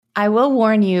I will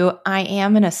warn you, I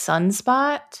am in a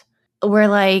sunspot where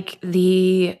like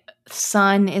the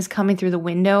sun is coming through the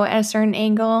window at a certain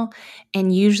angle.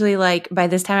 And usually like by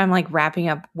this time I'm like wrapping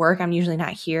up work. I'm usually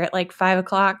not here at like 5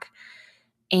 o'clock.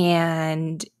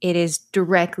 And it is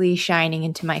directly shining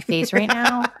into my face right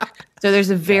now. So there's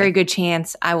a very good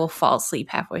chance I will fall asleep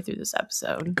halfway through this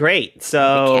episode. Great.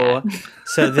 So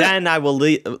then I will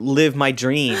live my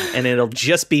dream, and it'll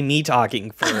just be me talking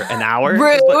for an hour.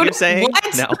 Rude. Is what you're saying?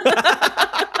 What? No.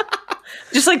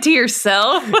 Just like to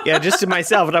yourself? Yeah, just to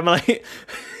myself. And I'm like,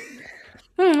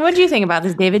 what do you think about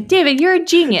this, David? David, you're a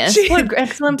genius. What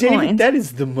excellent David, point. that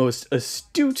is the most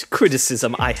astute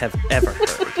criticism I have ever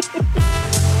heard.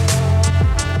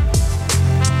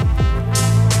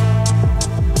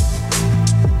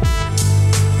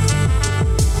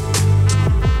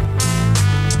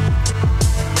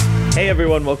 Hey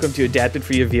everyone, welcome to Adapted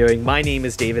for Your Viewing. My name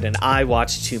is David and I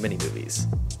watch too many movies.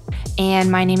 And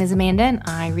my name is Amanda and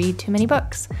I read too many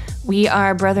books. We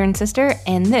are brother and sister,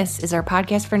 and this is our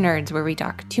podcast for nerds where we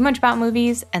talk too much about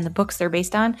movies and the books they're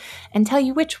based on and tell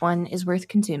you which one is worth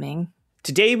consuming.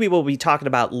 Today we will be talking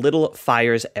about Little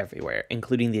Fires Everywhere,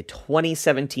 including the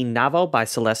 2017 novel by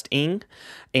Celeste Ng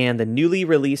and the newly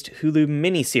released Hulu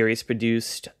miniseries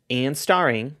produced and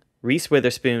starring Reese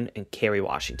Witherspoon and Kerry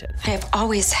Washington. I have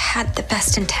always had the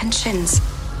best intentions.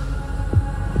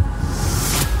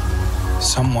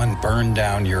 Someone burned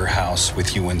down your house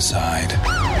with you inside.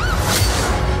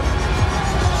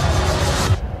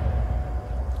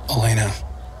 Elena,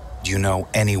 do you know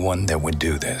anyone that would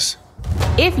do this?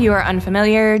 If you are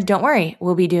unfamiliar, don't worry.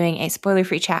 We'll be doing a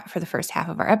spoiler-free chat for the first half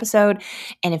of our episode.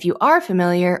 And if you are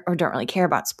familiar or don't really care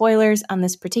about spoilers on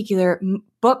this particular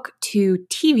book to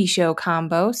TV show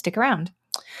combo, stick around.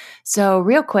 So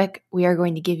real quick, we are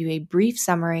going to give you a brief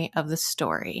summary of the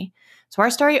story. So our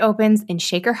story opens in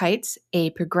Shaker Heights,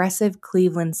 a progressive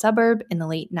Cleveland suburb in the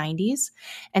late 90s,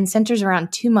 and centers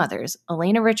around two mothers,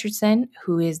 Elena Richardson,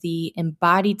 who is the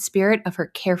embodied spirit of her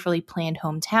carefully planned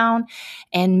hometown,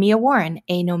 and Mia Warren,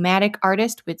 a nomadic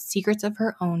artist with secrets of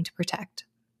her own to protect.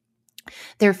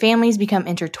 Their families become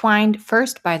intertwined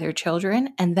first by their children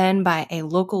and then by a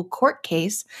local court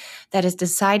case that is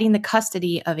deciding the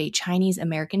custody of a Chinese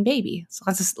American baby. So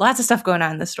lots of stuff going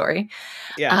on in this story.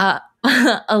 Yeah.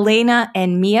 Elena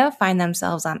and Mia find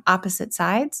themselves on opposite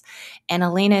sides, and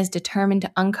Elena is determined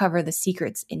to uncover the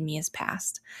secrets in Mia's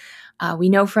past. We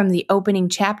know from the opening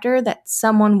chapter that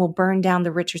someone will burn down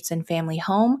the Richardson family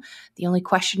home. The only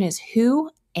question is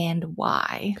who and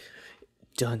why.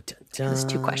 Dun, dun, dun. There's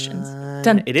two questions.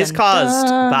 It is caused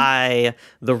by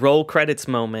the roll credits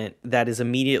moment that is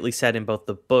immediately said in both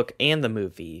the book and the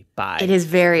movie by It is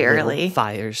very Little early.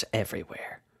 Fires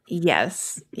Everywhere.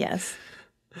 Yes.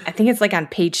 I think it's like on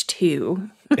page 2.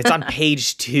 It's on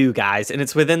page 2, guys, and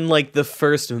it's within like the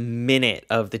first minute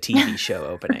of the TV show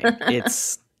opening.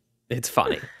 It's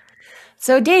funny.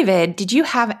 So, David, did you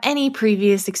have any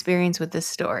previous experience with this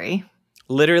story?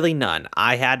 Literally none.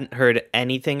 I hadn't heard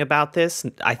anything about this.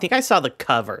 I think I saw the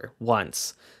cover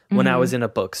once when I was in a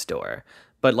bookstore.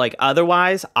 But like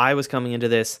otherwise, I was coming into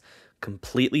this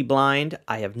completely blind.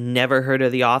 I have never heard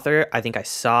of the author. I think I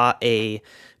saw a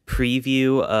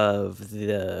preview of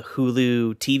the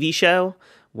Hulu TV show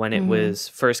when it was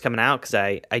first coming out, because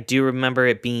I do remember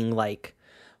it being like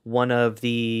one of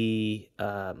the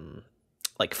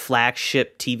like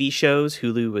flagship TV shows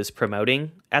Hulu was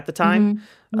promoting at the time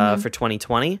for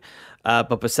 2020.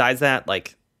 But besides that,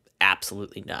 like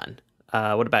absolutely none.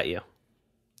 What about you?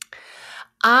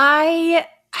 I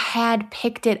had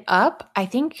picked it up, I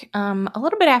think, a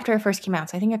little bit after it first came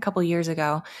out. So I think a couple years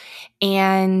ago.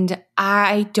 And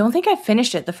I don't think I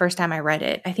finished it the first time I read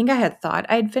it. I think I had thought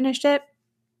I'd finished it.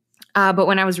 But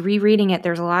when I was rereading it,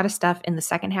 there's a lot of stuff in the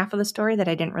second half of the story that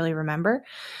I didn't really remember.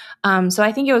 So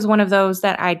I think it was one of those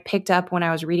that I'd picked up when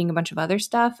I was reading a bunch of other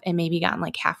stuff and maybe gotten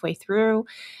like halfway through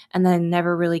and then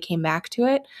never really came back to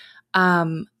it.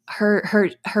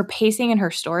 Her pacing and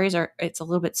her stories it's a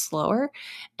little bit slower.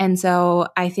 And so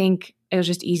I think it was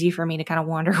just easy for me to kind of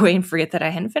wander away and forget that I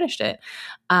hadn't finished it.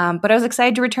 But I was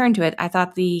excited to return to it. I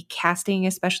thought the casting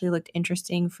especially looked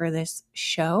interesting for this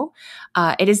show.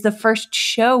 It is the first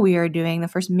show we are doing, the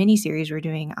first miniseries we're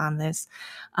doing on this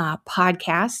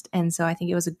podcast. And so I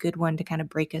think it was a good one to kind of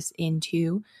break us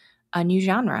into a new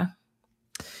genre.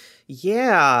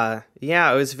 Yeah,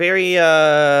 it was very,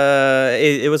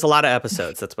 it was a lot of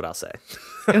episodes, that's what I'll say.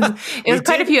 It was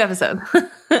quite a few episodes.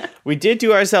 We did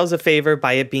do ourselves a favor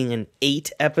by it being an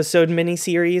 8-episode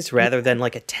miniseries rather than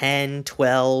like a 10,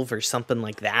 12 or something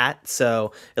like that.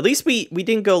 So at least we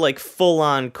didn't go like full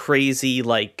on crazy,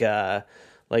 like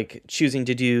choosing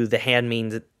to do The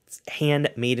Handmaid's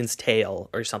Handmaiden's Tale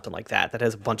or something like that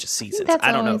has a bunch of seasons. That's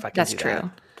I don't know always- if I can That's do true.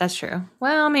 that. That's true.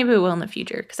 Well, maybe we will in the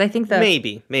future because I think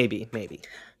Maybe.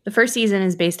 the first season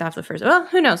is based off the first. Well,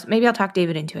 who knows? Maybe I'll talk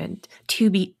David into it.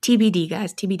 TBD,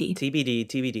 guys. TBD.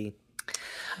 TBD.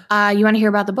 You want to hear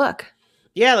about the book?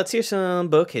 Yeah, let's hear some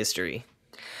book history.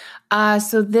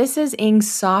 So this is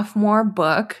Ing's sophomore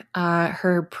book.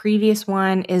 Her previous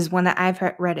one is one that I've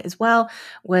read as well,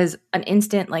 was an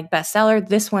instant bestseller.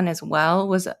 This one as well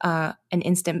was an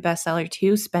instant bestseller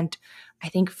too. Spent, I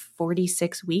think,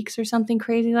 46 weeks or something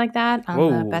crazy like that on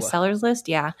the bestsellers list.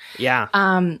 Yeah. Yeah.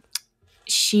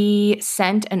 She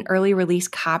sent an early release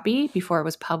copy before it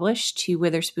was published to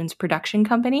Witherspoon's production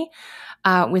company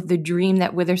with the dream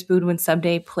that Witherspoon would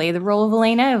someday play the role of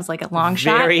Elena. It was like a long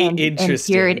shot. Very And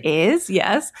interesting. here it is,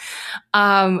 yes.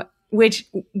 Which,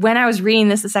 when I was reading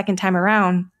this the second time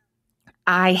around,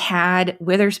 I had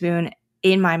Witherspoon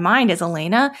in my mind as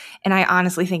Elena, and I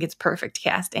honestly think it's perfect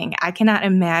casting. I cannot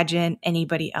imagine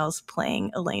anybody else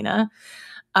playing Elena.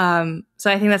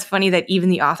 So I think that's funny that even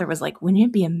the author was like, wouldn't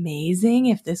it be amazing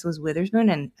if this was Witherspoon?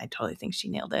 And I totally think she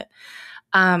nailed it.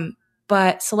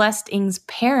 But Celeste Ng's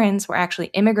parents were actually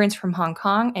immigrants from Hong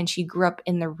Kong, and she grew up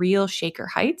in the real Shaker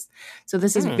Heights. So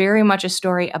this is very much a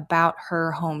story about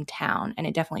her hometown, and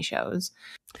it definitely shows.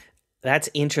 That's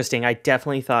interesting. I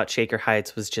definitely thought Shaker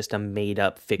Heights was just a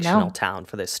made-up fictional town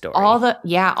for this story. All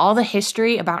the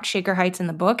history about Shaker Heights in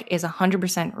the book is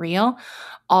 100% real.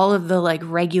 All of the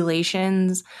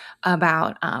regulations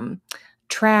about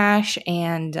trash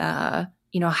and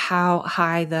how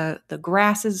high the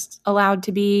grass is allowed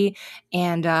to be,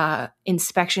 and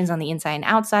inspections on the inside and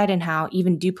outside, and how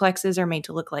even duplexes are made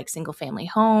to look like single-family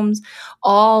homes.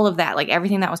 All of that,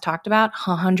 everything that was talked about,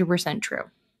 100% true.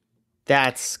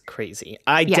 That's crazy.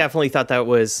 I definitely thought that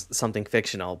was something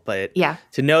fictional, but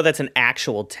to know that's an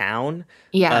actual town,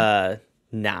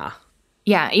 nah.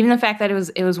 Yeah, even the fact that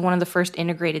it was one of the first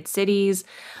integrated cities,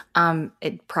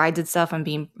 it prides itself on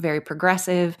being very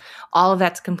progressive. All of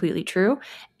that's completely true.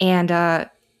 And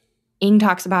Ng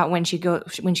talks about when she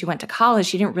went to college,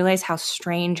 she didn't realize how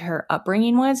strange her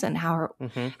upbringing was and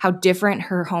how different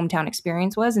her hometown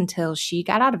experience was until she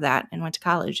got out of that and went to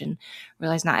college and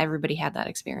realized not everybody had that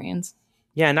experience.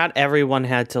 Yeah, not everyone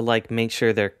had to make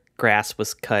sure their grass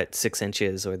was cut 6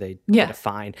 inches or they'd get a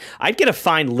fine. I'd get a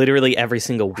fine literally every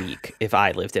single week if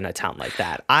I lived in a town like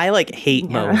that. I hate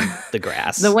mowing the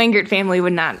grass. The Wengert family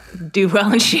would not do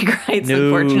well in Shaker Heights,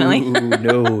 unfortunately.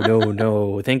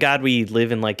 No. Thank God we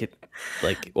live in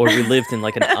or we lived in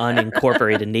an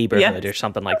unincorporated neighborhood or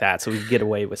something like that, so we could get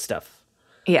away with stuff.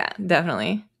 Yeah,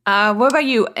 definitely. What about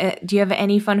you? Do you have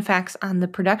any fun facts on the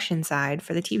production side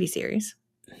for the TV series?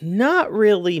 Not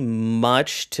really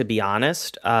much, to be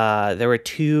honest. There were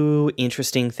 2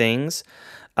 interesting things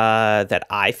that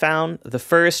I found. The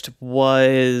first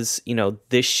was,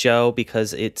 this show,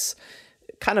 because it's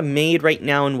kind of made right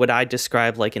now in what I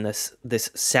describe in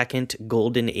this second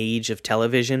golden age of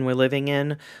television we're living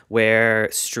in,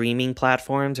 where streaming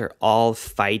platforms are all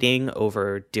fighting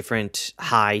over different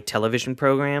high television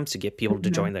programs to get people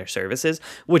to join their services,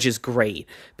 which is great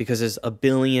because there's a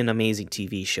billion amazing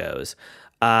TV shows.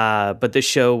 But the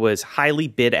show was highly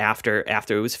bid after it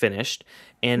was finished,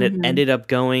 and it ended up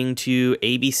going to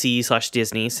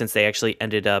ABC/Disney, since they actually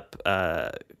ended up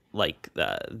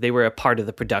they were a part of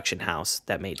the production house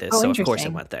that made this. So of course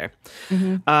it went there.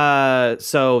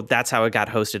 So that's how it got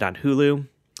hosted on Hulu.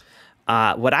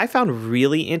 What I found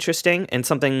really interesting, and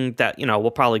something that we'll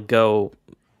probably go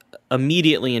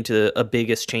immediately into a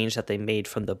biggest change that they made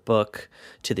from the book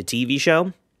to the TV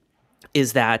show,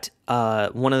 is that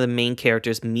one of the main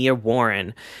characters, Mia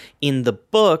Warren, in the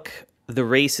book, the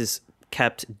race is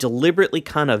kept deliberately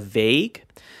kind of vague.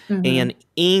 And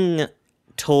Ng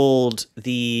told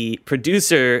the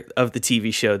producer of the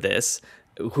TV show this,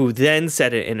 who then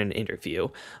said it in an interview.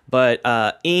 But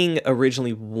Ng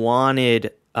originally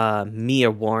wanted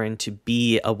Mia Warren to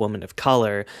be a woman of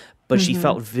color, but she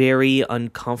felt very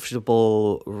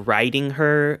uncomfortable writing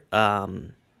her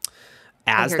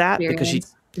as that, because she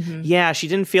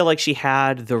didn't feel like she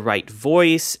had the right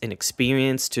voice and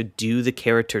experience to do the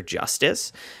character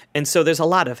justice. And so there's a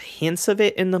lot of hints of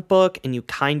it in the book, and you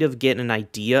kind of get an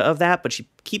idea of that, but she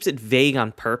keeps it vague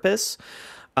on purpose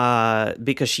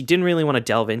because she didn't really want to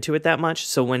delve into it that much.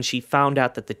 So when she found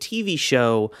out that the TV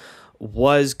show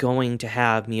was going to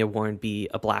have Mia Warren be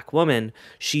a Black woman,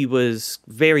 she was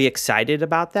very excited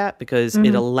about that, because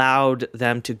it allowed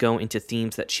them to go into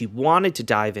themes that she wanted to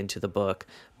dive into the book,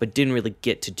 but didn't really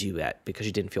get to do that because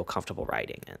she didn't feel comfortable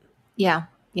writing it. Yeah.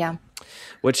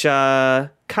 Which kind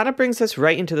of brings us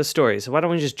right into the story. So why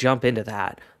don't we just jump into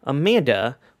that?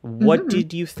 Amanda, What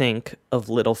did you think of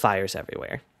Little Fires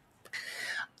Everywhere?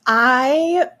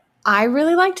 I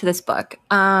really liked this book.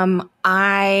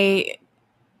 I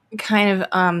kind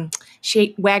of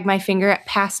wag my finger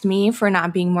past me for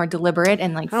not being more deliberate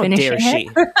and like How finishing dare she?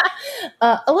 it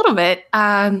a little bit.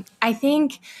 I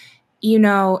think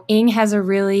Ing has a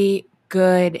really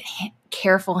good,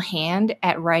 careful hand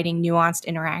at writing nuanced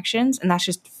interactions, and that's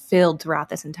just filled throughout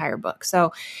this entire book.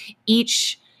 So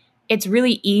it's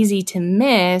really easy to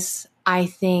miss, I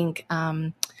think,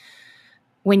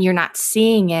 when you're not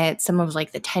seeing it, some of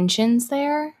like the tensions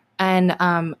there. And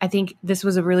I think this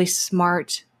was a really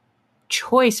smart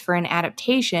choice for an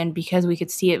adaptation because we could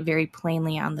see it very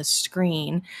plainly on the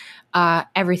screen.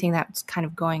 Everything that's kind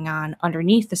of going on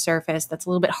underneath the surface that's a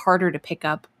little bit harder to pick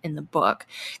up in the book.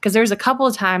 Because there's a couple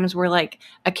of times where like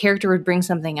a character would bring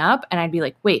something up and I'd be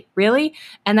like, wait, really?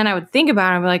 And then I would think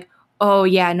about it and be like, oh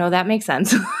yeah, no, that makes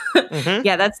sense.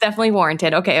 Yeah, that's definitely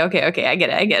warranted. Okay, I get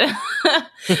it.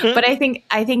 But I think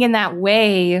in that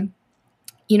way,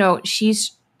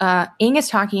 she's Ing is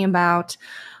talking about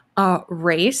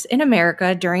race in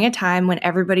America during a time when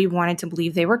everybody wanted to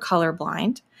believe they were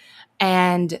colorblind.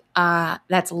 And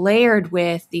that's layered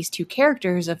with these two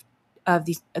characters of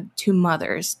these two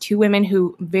mothers, two women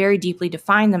who very deeply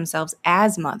define themselves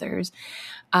as mothers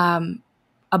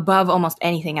above almost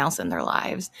anything else in their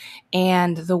lives.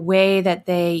 And the way that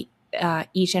they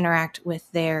each interact with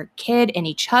their kid and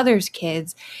each other's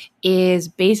kids is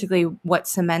basically what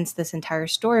cements this entire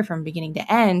story from beginning to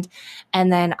end.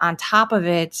 And then on top of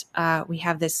it, we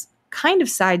have this kind of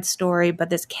side story, but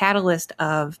this catalyst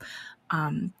of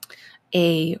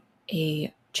a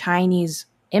Chinese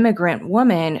immigrant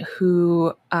woman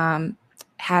who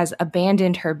has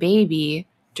abandoned her baby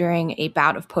during a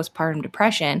bout of postpartum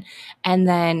depression. And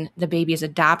then the baby is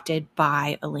adopted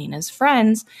by Elena's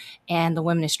friends, and the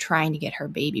woman is trying to get her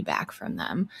baby back from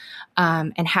them,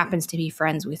 and happens to be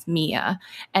friends with Mia.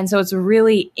 And so it's a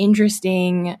really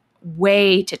interesting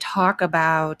way to talk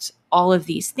about all of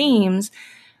these themes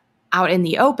out in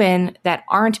the open that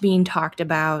aren't being talked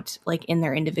about like in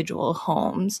their individual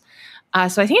homes.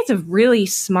 So I think it's a really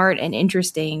smart and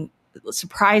interesting,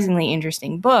 surprisingly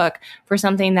interesting book for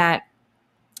something that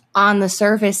on the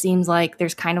surface seems like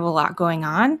there's kind of a lot going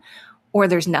on or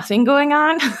there's nothing going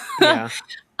on. Yeah.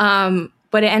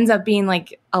 But it ends up being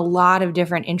like a lot of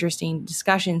different interesting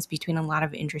discussions between a lot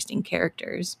of interesting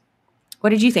characters.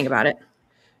 What did you think about it?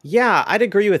 Yeah, I'd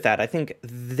agree with that. I think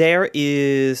there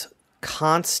is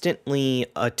constantly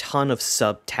a ton of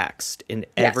subtext in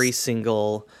every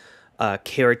single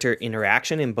character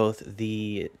interaction in both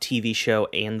the TV show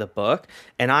and the book.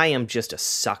 And I am just a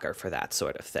sucker for that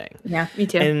sort of thing. Yeah, me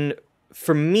too. And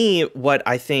for me, what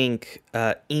I think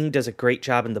Ing does a great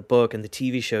job in the book and the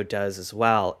TV show does as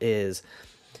well is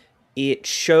it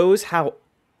shows how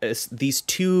these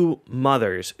two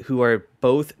mothers who are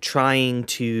both trying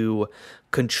to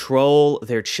control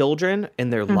their children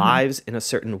and their lives in a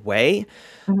certain way,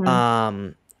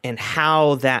 and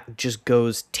how that just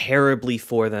goes terribly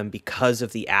for them because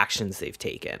of the actions they've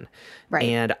taken. Right.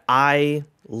 And I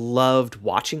loved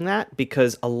watching that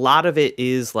because a lot of it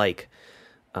is like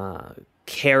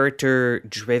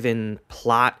character-driven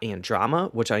plot and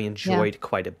drama, which I enjoyed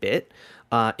quite a bit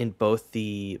in both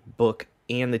the book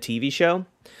and the TV show.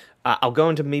 I'll go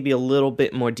into maybe a little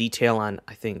bit more detail on,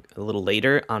 I think, a little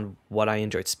later on what I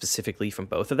enjoyed specifically from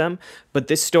both of them. But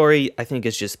this story, I think,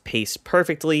 is just paced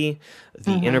perfectly.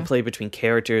 The interplay between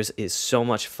characters is so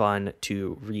much fun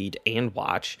to read and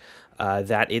watch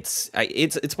that it's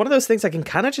one of those things I can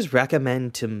kind of just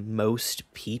recommend to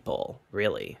most people,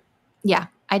 really. Yeah,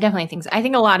 I definitely think so. I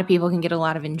think a lot of people can get a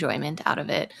lot of enjoyment out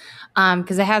of it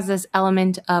because it has this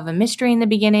element of a mystery in the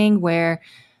beginning where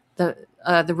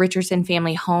the Richardson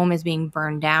family home is being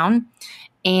burned down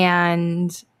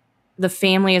and the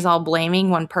family is all blaming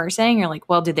one person. You're like,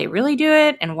 well, did they really do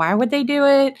it? And why would they do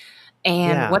it?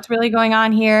 And what's really going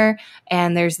on here?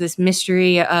 And there's this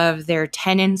mystery of their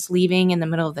tenants leaving in the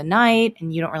middle of the night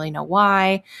and you don't really know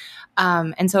why.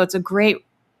 And so it's a great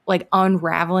like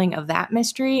unraveling of that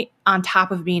mystery on top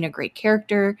of being a great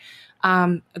character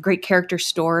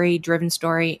story, driven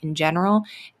story in general.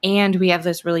 And we have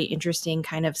this really interesting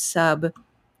kind of sub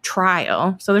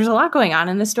trial. So there's a lot going on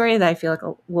in this story that I feel like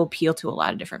will appeal to a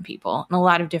lot of different people and a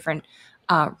lot of different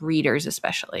readers,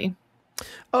 especially.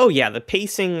 Oh yeah. The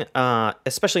pacing,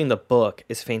 especially in the book,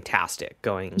 is fantastic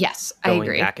going I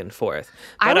agree. Back and forth.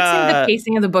 But, I would say the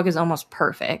pacing of the book is almost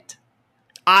perfect.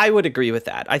 I would agree with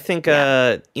that. I think,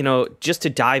 just to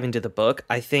dive into the book,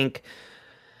 I think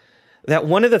that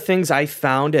one of the things I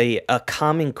found a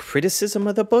common criticism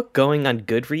of the book going on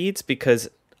Goodreads, because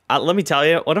Let me tell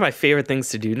you, one of my favorite things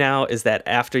to do now is that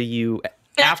after you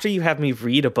have me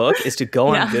read a book is to go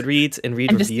on Goodreads and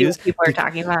read just see reviews. what people are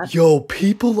talking about. Yo,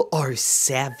 people are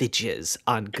savages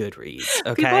on Goodreads.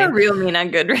 Okay, People are real mean on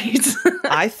Goodreads.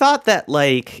 I thought that,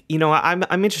 like, you know,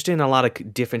 I'm interested in a lot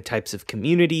of different types of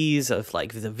communities, of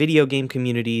like the video game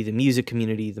community, the music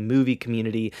community, the movie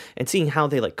community, and seeing how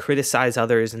they like criticize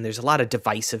others. And there's a lot of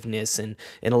divisiveness and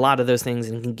a lot of those things,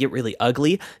 and it can get really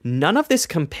ugly. None of this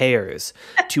compares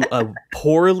to a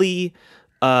poorly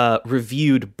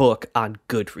reviewed book on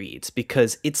Goodreads,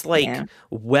 because it's like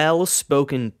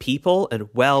well-spoken people and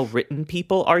well-written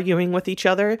people arguing with each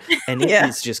other, and it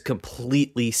is just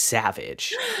completely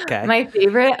savage. Okay, my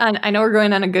favorite, I know we're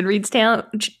going on a Goodreads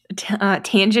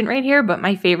tangent right here, but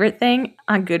my favorite thing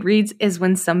on Goodreads is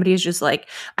when somebody is just like,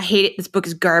 I hate it, this book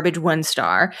is garbage, 1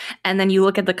 star, and then you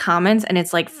look at the comments and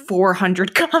it's like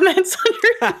 400 comments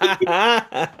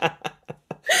underneath.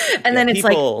 And then it's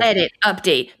like, edit,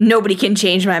 update, nobody can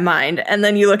change my mind. And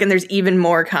then you look and there's even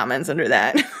more comments under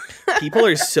that. People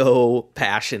are so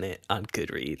passionate on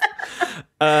Goodreads.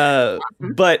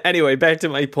 But anyway, back to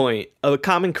my point. A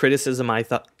common criticism I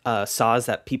saw is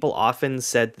that people often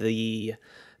said the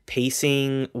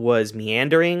pacing was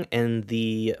meandering and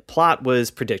the plot was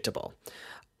predictable.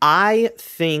 I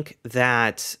think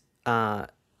that I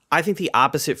think the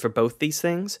opposite for both these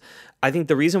things. I think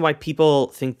the reason why people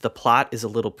think the plot is a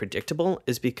little predictable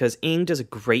is because Ng does a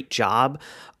great job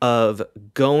of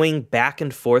going back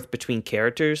and forth between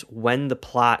characters when the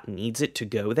plot needs it to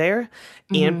go there,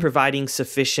 and providing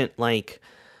sufficient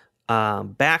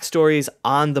backstories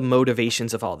on the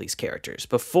motivations of all these characters.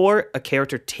 Before a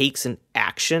character takes an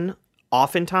action,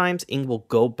 oftentimes Ng will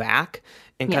go back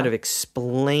and kind of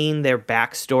explain their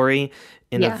backstory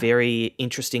in a very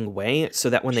interesting way, so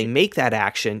that when they make that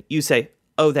action, you say,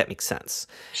 oh, that makes sense.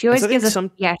 She always gives us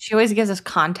she always gives us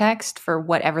context for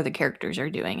whatever the characters are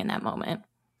doing in that moment.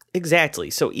 Exactly.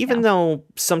 So even though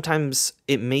sometimes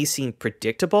it may seem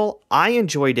predictable, I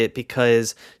enjoyed it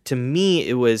because to me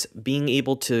it was being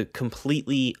able to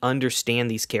completely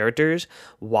understand these characters,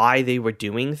 why they were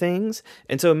doing things.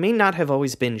 And so it may not have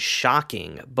always been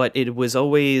shocking, but it was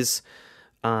always,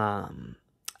 I'd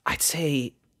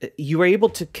say, you were able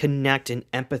to connect and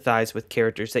empathize with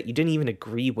characters that you didn't even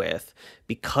agree with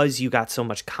because you got so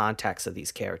much context of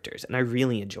these characters. And I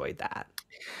really enjoyed that.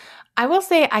 I will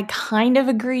say I kind of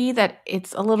agree that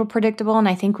it's a little predictable, and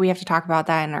I think we have to talk about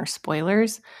that in our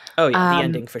spoilers. Oh, yeah, the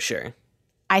ending for sure.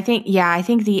 I think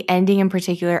the ending in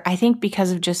particular, I think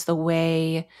because of just the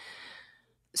way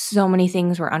so many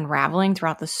things were unraveling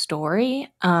throughout the story,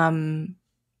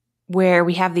 where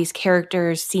we have these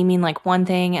characters seeming like one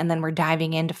thing and then we're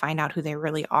diving in to find out who they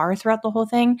really are throughout the whole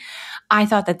thing. I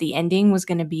thought that the ending was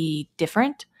going to be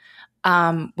different,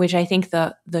 which I think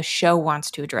the show wants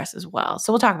to address as well.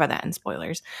 So we'll talk about that in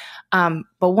spoilers. But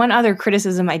one other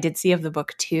criticism I did see of the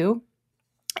book too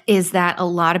is that a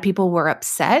lot of people were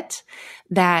upset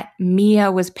that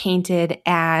Mia was painted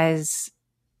as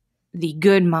the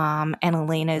good mom and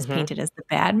Elena is painted as the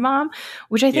bad mom,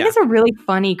 which I think is a really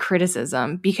funny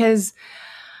criticism, because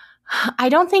I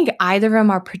don't think either of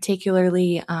them are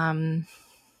particularly I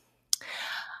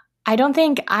don't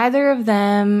think either of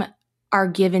them are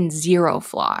given zero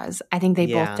flaws. I think they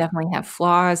both definitely have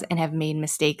flaws and have made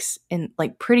mistakes, in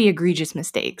like pretty egregious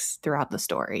mistakes throughout the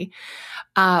story.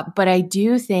 But I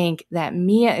do think that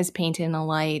Mia is painted in a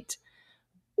light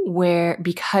where,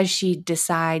 because she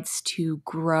decides to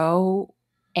grow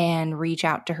and reach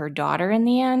out to her daughter in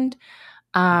the end,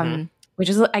 which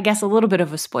is, I guess, a little bit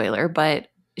of a spoiler, but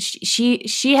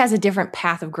she has a different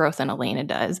path of growth than Elena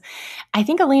does. I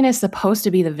think Elena is supposed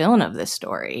to be the villain of this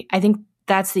story. I think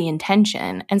that's the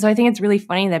intention. And so I think it's really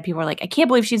funny that people are like, I can't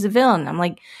believe she's a villain. I'm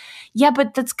like, yeah,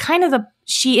 but that's kind of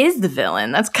she is the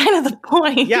villain. That's kind of the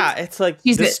point. Yeah, it's like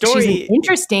she's an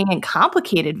interesting and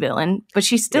complicated villain, but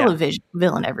she's still a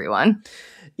villain, everyone.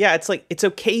 Yeah, it's like, it's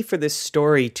okay for this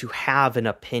story to have an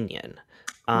opinion.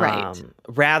 Right.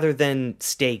 Rather than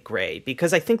stay gray.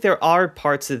 Because I think there are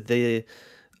parts of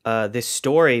this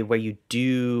story where you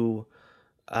do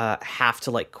have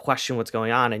to like question what's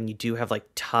going on, and you do have like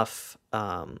tough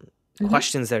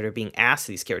questions that are being asked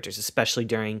these characters, especially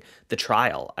during the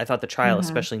trial. I thought the trial,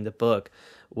 especially in the book,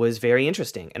 was very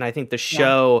interesting. And I think the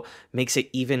show makes it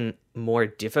even more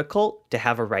difficult to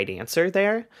have a right answer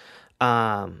there.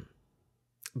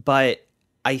 But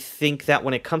I think that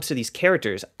when it comes to these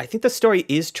characters, I think the story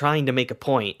is trying to make a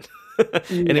point.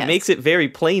 And it makes it very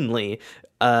plainly,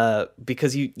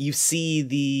 because you see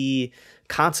the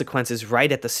consequences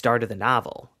right at the start of the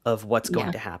novel of what's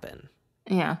going to happen.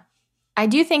 Yeah. I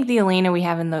do think the Elena we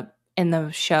have in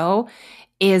the show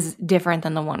is different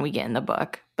than the one we get in the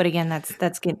book. But again,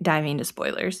 that's diving into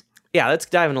spoilers. Yeah, let's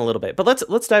dive in a little bit. But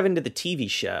let's dive into the TV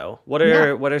show. What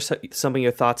are some of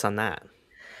your thoughts on that?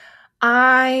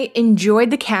 I enjoyed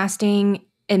the casting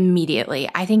immediately.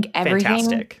 I think everything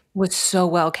Fantastic. was so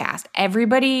well cast.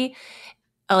 Everybody,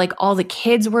 like all the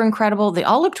kids were incredible. They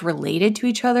all looked related to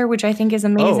each other, which I think is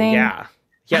amazing. Oh, yeah.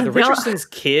 Yeah, the Richardsons'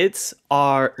 kids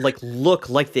look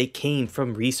like they came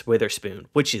from Reese Witherspoon,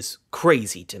 which is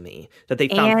crazy to me that they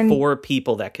found 4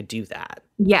 people that could do that.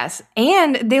 Yes,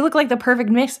 and they look like the perfect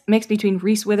mix between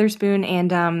Reese Witherspoon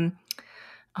and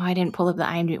I didn't pull up the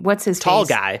IMDb. What's his tall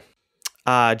face?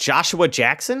 guy? Joshua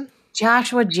Jackson?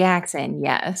 Joshua Jackson,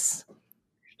 yes.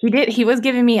 He was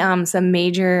giving me some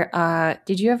major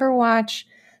did you ever watch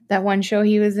that one show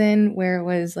he was in where it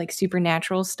was like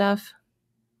supernatural stuff?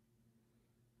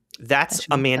 That's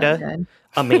Amanda.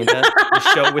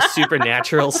 The show with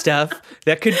supernatural stuff.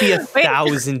 That could be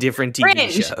 1,000 different TV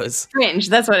shows. Fringe,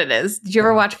 that's what it is. Did you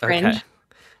ever watch Fringe? Okay.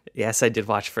 Yes, I did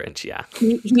watch Fringe, yeah.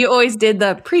 He always did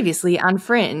the previously on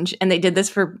Fringe, and they did this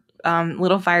for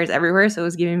Little Fires Everywhere, so it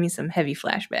was giving me some heavy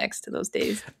flashbacks to those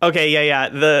days. Okay, yeah.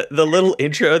 The little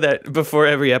intro that before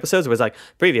every episode was like,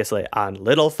 previously on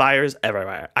Little Fires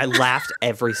Everywhere. I laughed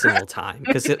every single time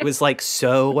because it was like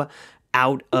so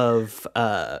out of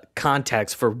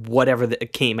context for whatever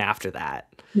came after that.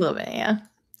 A little bit, yeah.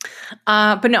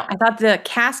 But no, I thought the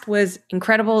cast was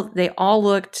incredible. The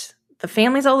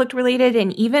families all looked related,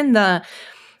 and even the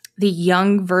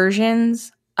young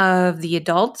versions of the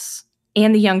adults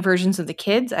and the young versions of the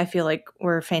kids, I feel like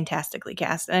were fantastically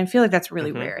cast. And I feel like that's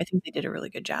really rare. I think they did a really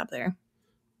good job there.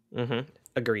 Mm-hmm.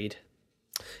 Agreed.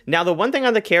 Now, the one thing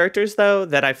on the characters, though,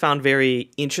 that I found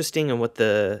very interesting in what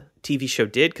the TV show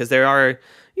did, because there are,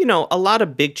 a lot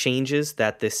of big changes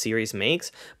that this series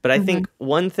makes. But I think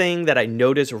one thing that I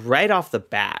noticed right off the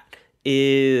bat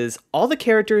is all the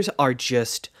characters are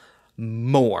just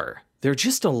more. They're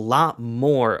just a lot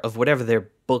more of whatever their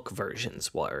book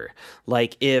versions were.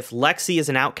 Like, if Lexi is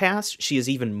an outcast, she is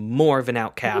even more of an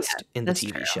outcast in the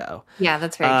TV show. Yeah,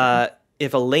 that's very true.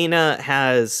 If Elena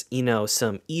has,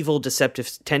 some evil,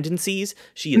 deceptive tendencies,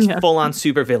 she is full-on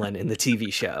supervillain in the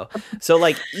TV show. So,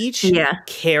 like, each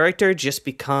character just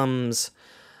becomes,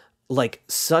 like,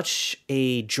 such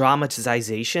a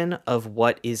dramatization of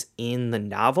what is in the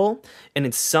novel. And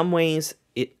in some ways,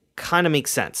 it kind of makes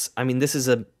sense. I mean, this is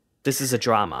a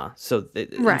drama, so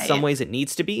in some ways it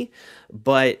needs to be.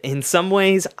 But in some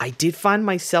ways, I did find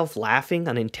myself laughing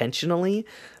unintentionally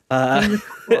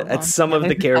at some of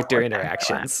the character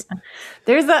interactions.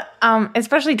 There's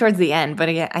especially towards the end, but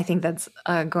again, I think that's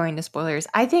going to spoilers.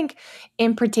 I think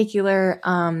in particular,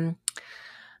 I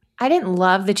didn't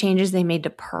love the changes they made to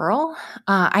Pearl.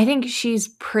 I think she's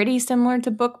pretty similar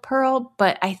to book Pearl,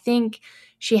 but I think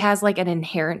she has like an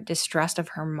inherent distrust of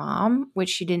her mom, which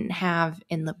she didn't have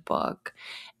in the book.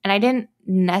 And I didn't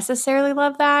necessarily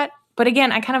love that. But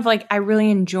again, I really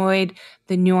enjoyed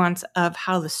the nuance of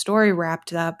how the story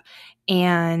wrapped up,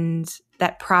 and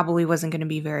that probably wasn't going to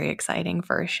be very exciting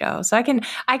for a show. So I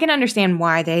can understand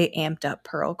why they amped up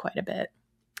Pearl quite a bit.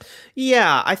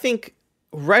 Yeah, I think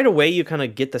right away you kind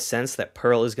of get the sense that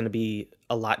Pearl is going to be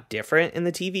a lot different in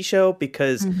the TV show,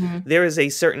 because there is a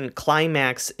certain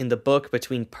climax in the book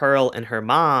between Pearl and her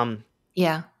mom.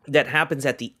 Yeah. That happens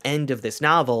at the end of this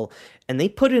novel, and they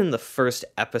put it in the first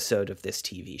episode of this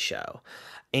TV show.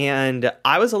 And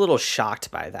I was a little shocked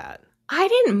by that. I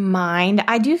didn't mind.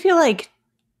 I do feel like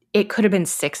it could have been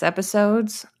 6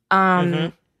 episodes.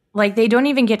 Like, they don't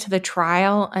even get to the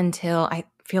trial until I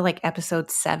feel like episode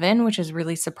 7, which is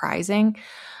really surprising.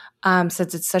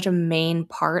 Since it's such a main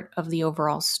part of the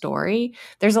overall story.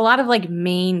 There's a lot of like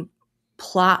main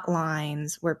plot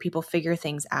lines where people figure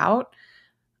things out.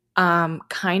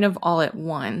 Kind of all at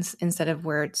once instead of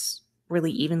where it's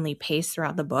really evenly paced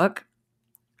throughout the book.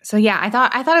 So yeah, I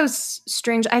thought it was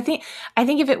strange. I think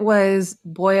if it was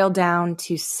boiled down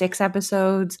to 6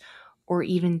 episodes, or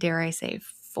even dare I say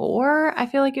 4, I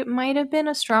feel like it might have been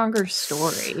a stronger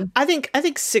story. I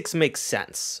think 6 makes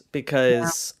sense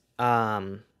because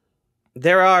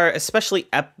there are, especially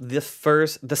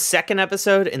the second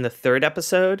episode and the third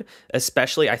episode,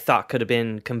 especially, I thought could have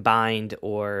been combined,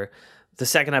 or the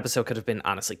second episode could have been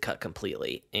honestly cut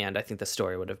completely, and I think the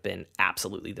story would have been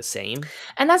absolutely the same.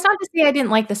 And that's not to say I didn't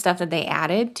like the stuff that they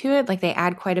added to it. Like, they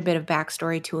add quite a bit of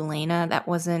backstory to Elena that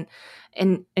wasn't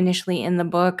initially in the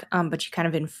book, but you kind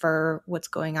of infer what's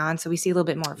going on. So we see a little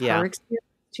bit more of her experience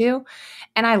too.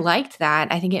 And I liked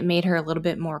that. I think it made her a little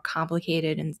bit more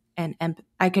complicated, and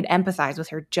I could empathize with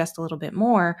her just a little bit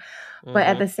more. But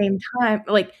at the same time,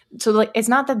 it's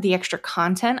not that the extra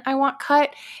content I want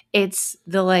cut. It's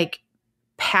the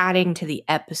padding to the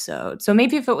episode. So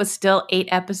maybe if it was still 8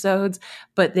 episodes,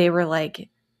 but they were like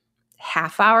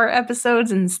half-hour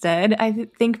episodes instead, I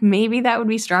think maybe that would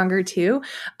be stronger too.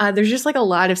 There's just like a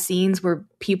lot of scenes where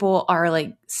people are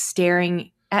like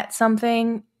staring at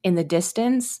something in the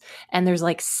distance, and there's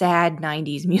like sad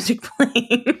 90s music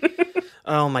playing.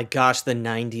 Oh my gosh, the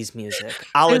 90s music.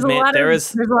 I'll There's admit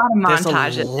there's a lot of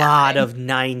montages. there's a lot of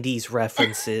 90s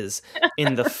references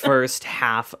in the first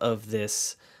half of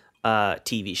this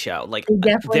TV show. Like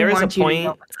there is a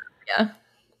point.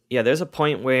 Yeah, there's a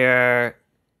point where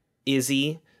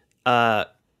Izzy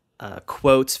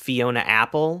quotes Fiona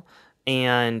Apple,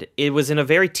 and it was in a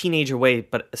very teenager way,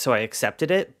 but so I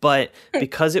accepted it. But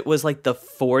because it was like the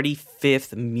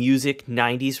 45th music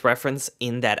 90s reference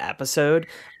in that episode,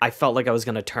 I felt like I was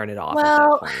going to turn it off at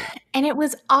that point. And it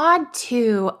was odd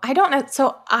too. I don't know.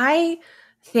 So I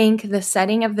think the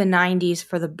setting of the 90s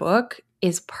for the book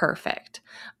is perfect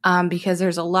because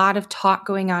there's a lot of talk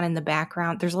going on in the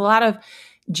background. There's a lot of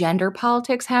gender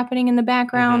politics happening in the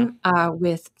background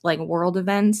with like world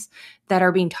events that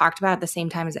are being talked about at the same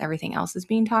time as everything else is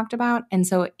being talked about. And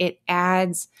so it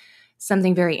adds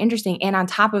something very interesting. And on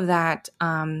top of that,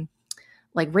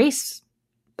 like race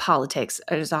politics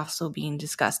is also being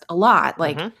discussed a lot.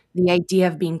 Like the idea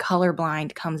of being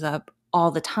colorblind comes up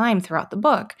all the time throughout the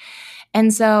book.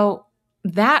 And so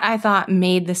that I thought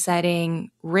made the setting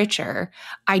richer.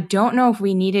 I don't know if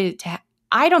we needed to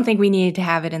I don't think we needed to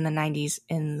have it in the 90s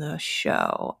in the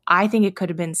show. I think it could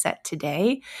have been set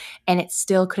today, and it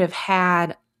still could have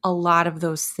had a lot of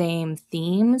those same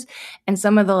themes and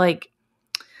some of the like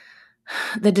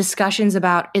the discussions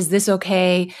about, is this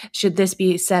okay? Should this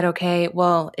be said okay?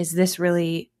 Well, is this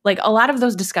really like a lot of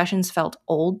those discussions felt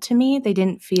old to me. They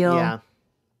didn't feel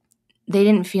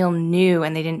new,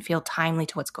 and they didn't feel timely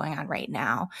to what's going on right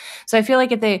now. So I feel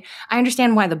like I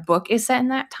understand why the book is set in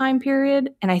that time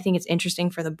period, and I think it's interesting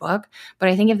for the book, but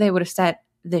I think if they would have set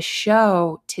the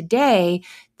show today,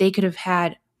 they could have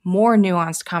had more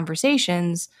nuanced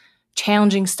conversations,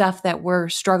 challenging stuff that we're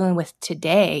struggling with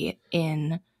today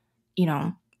in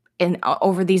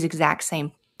over these exact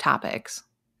same topics.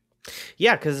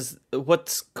 Yeah, because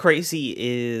what's crazy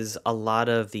is a lot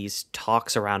of these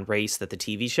talks around race that the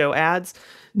TV show adds,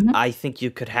 I think you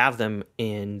could have them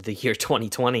in the year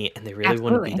 2020 and they really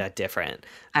wouldn't be that different.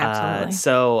 Absolutely.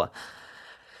 So,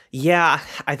 yeah,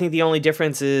 I think the only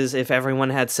difference is if everyone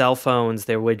had cell phones,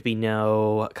 there would be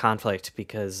no conflict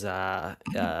because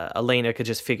Elena could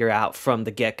just figure out from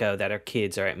the get-go that her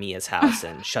kids are at Mia's house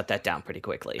and shut that down pretty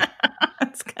quickly.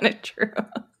 That's kind of true.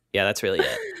 Yeah, that's really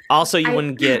it. Also, you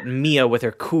wouldn't get Mia with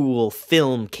her cool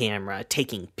film camera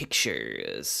taking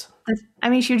pictures. I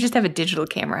mean, she would just have a digital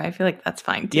camera. I feel like that's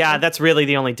fine, too. Yeah, that's really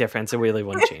the only difference. It really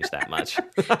wouldn't change that much.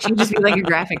 She'd just be like a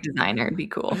graphic designer. It'd be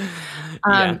cool.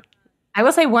 Yeah. I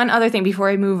will say one other thing before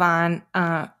I move on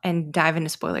and dive into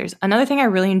spoilers. Another thing I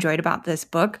really enjoyed about this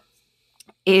book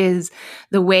is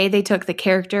the way they took the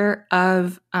character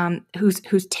of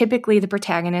who's typically the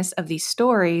protagonist of these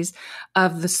stories,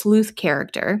 of the sleuth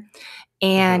character,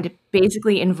 and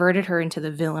basically inverted her into the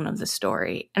villain of the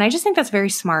story. And I just think that's very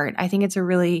smart. I think it's a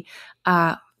really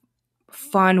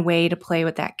fun way to play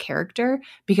with that character,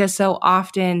 because so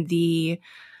often the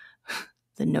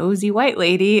nosy white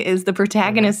lady is the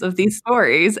protagonist of these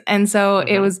stories. And so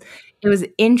it was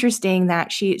interesting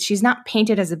that she's not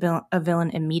painted as a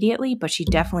villain immediately, but she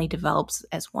definitely develops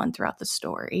as one throughout the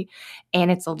story.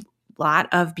 And it's a lot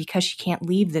of, because she can't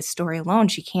leave this story alone,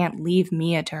 she can't leave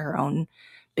Mia to her own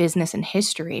business and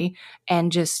history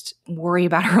and just worry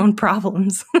about her own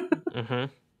problems.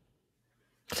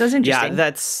 So it's interesting.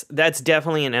 Yeah, that's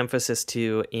definitely an emphasis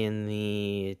too in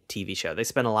the TV show. They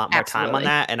spend a lot more time on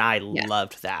that, and I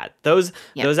loved that. Those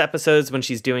episodes when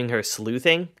she's doing her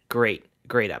sleuthing, great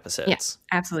episodes. Yes,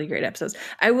 absolutely great episodes.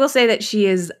 I will say that she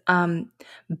is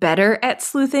better at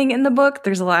sleuthing in the book.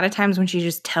 There's a lot of times when she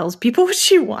just tells people what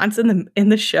she wants in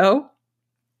the show,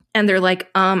 and they're like,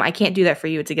 I can't do that for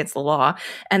you. It's against the law.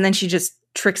 And then she just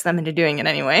tricks them into doing it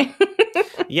anyway.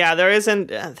 Yeah, there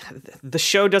isn't. The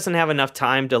show doesn't have enough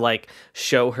time to like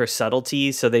show her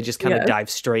subtlety, so they just kind of dive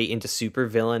straight into super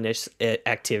villainish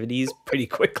activities pretty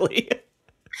quickly.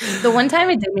 The one time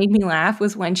it did make me laugh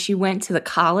was when she went to the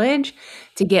college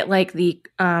to get like the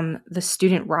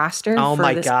student roster. Oh for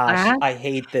my this gosh, class. I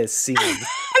hate this scene.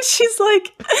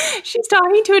 She's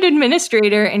talking to an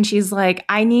administrator, and she's like,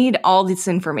 I need all this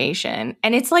information.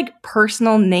 And it's like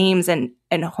personal names and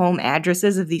home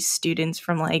addresses of these students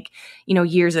from like,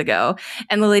 years ago.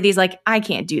 And the lady's like, I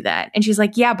can't do that. And she's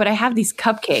like, yeah, but I have these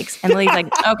cupcakes. And the lady's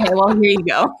like, okay, well, here you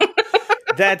go.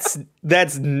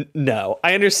 No.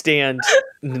 I understand.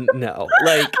 No.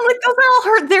 Like, I'm like, those are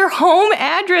all their home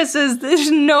addresses.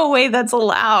 There's no way that's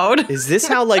allowed. is this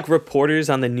how like reporters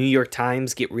on the New York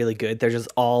Times get really good? They're just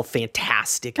all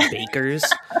fantastic bakers.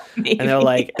 And they're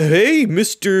like, "Hey,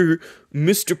 Mr.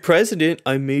 President,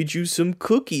 I made you some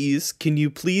cookies. Can you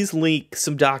please link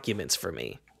some documents for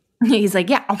me?" He's like,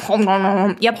 yeah,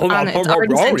 yep.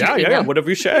 Yeah, whatever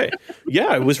you say.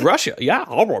 Yeah, it was Russia. Yeah.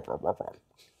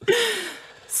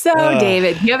 So,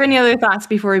 David, do you have any other thoughts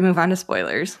before we move on to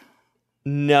spoilers?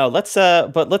 No, let's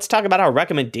talk about our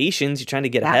recommendations. You're trying to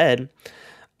get ahead.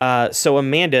 So,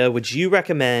 Amanda, would you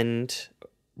recommend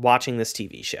watching this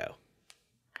TV show?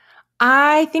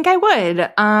 I think I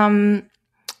would.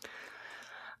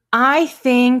 I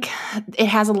think it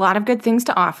has a lot of good things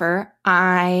to offer.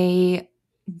 I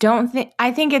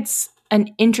think it's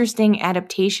an interesting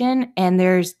adaptation, and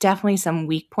there's definitely some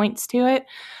weak points to it.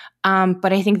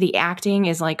 But I think the acting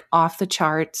is like off the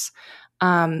charts.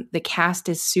 The cast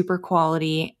is super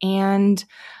quality. And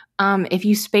if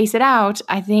you space it out,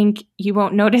 I think you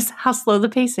won't notice how slow the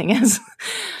pacing is.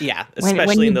 Yeah,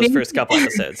 especially in those first couple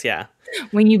episodes. Yeah.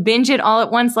 When you binge it all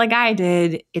at once like I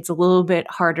did, it's a little bit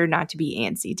harder not to be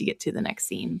antsy to get to the next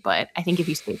scene. But I think if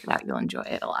you space it out, you'll enjoy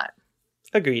it a lot.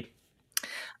 Agreed.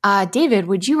 David,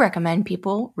 would you recommend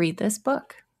people read this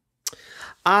book?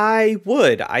 I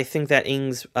would. I think that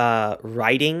Ng's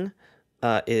writing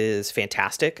is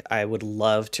fantastic. I would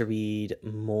love to read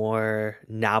more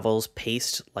novels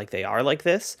paced like they are like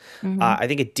this. Mm-hmm. I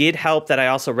think it did help that I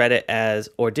also read it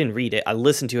didn't read it. I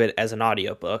listened to it as an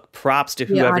audiobook. Props to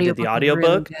whoever did the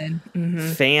audiobook. Really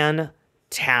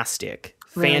Fantastic.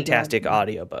 Really fantastic good.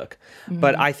 Audiobook. Mm-hmm.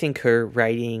 But I think her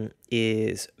writing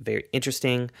is very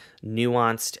interesting,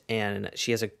 nuanced, and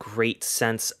she has a great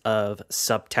sense of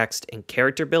subtext and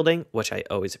character building, which I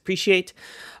always appreciate.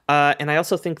 And I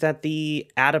also think that the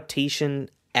adaptation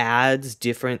adds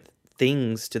different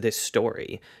things to this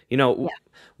story.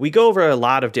 We go over a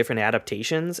lot of different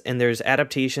adaptations, and there's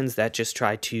adaptations that just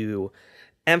try to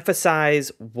emphasize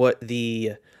what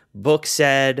the book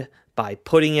said by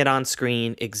putting it on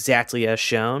screen exactly as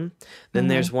shown. Then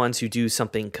there's ones who do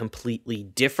something completely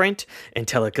different and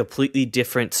tell a completely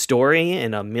different story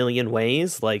in a million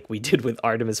ways, like we did with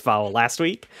Artemis Fowl last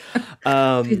week.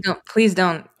 Please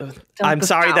don't. I'm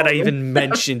sorry that I even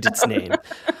mentioned its name.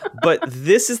 But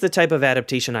this is the type of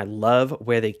adaptation I love,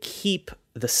 where they keep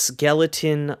the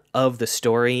skeleton of the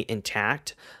story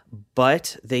intact,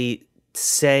 but they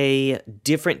say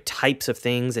different types of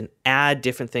things and add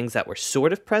different things that were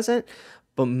sort of present,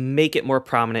 but make it more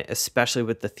prominent, especially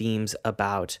with the themes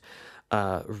about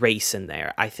race in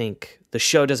there. I think the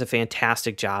show does a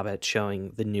fantastic job at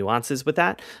showing the nuances with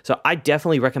that. So I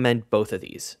definitely recommend both of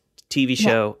these, TV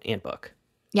show and book.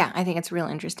 Yeah, I think it's real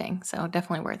interesting. So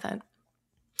definitely worth it.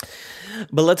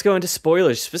 But let's go into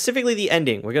spoilers, specifically the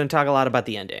ending. We're going to talk a lot about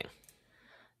the ending.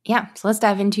 Yeah, so let's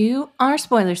dive into our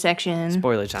spoiler section.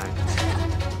 Spoiler time.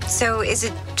 So is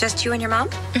it just you and your mom?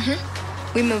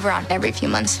 Mm-hmm. We move around every few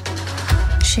months.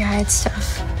 She hides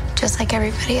stuff, just like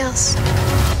everybody else.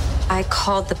 I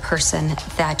called the person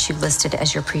that you listed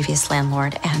as your previous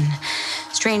landlord, and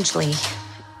strangely,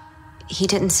 he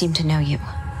didn't seem to know you.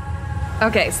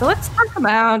 Okay, so let's talk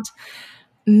about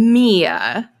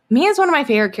Mia. Mia is one of my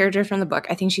favorite characters from the book.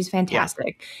 I think she's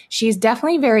fantastic. Yeah. She's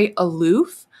definitely very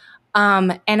aloof.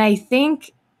 And I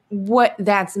think what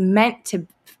that's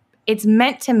it's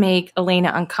meant to make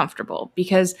Elena uncomfortable,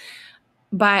 because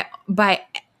by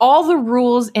all the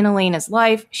rules in Elena's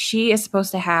life, she is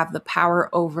supposed to have the power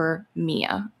over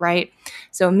Mia, right?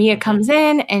 So Mia comes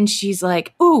in and she's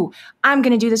like, "Ooh, I'm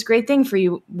going to do this great thing for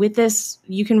you. With this,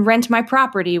 you can rent my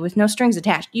property with no strings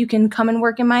attached. You can come and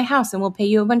work in my house and we'll pay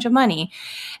you a bunch of money."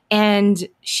 And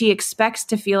she expects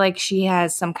to feel like she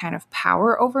has some kind of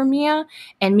power over Mia,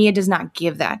 and Mia does not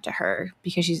give that to her,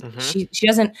 because she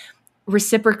doesn't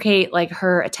reciprocate like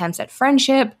her attempts at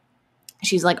friendship.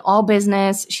 She's like all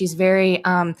business. She's very,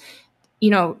 Elena's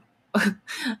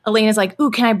like,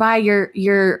 "Ooh, can I buy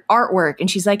your artwork?" And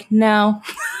she's like, "No."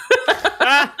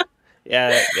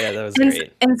 Yeah, that was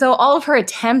great. And so all of her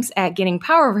attempts at getting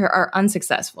power over her are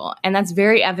unsuccessful. And that's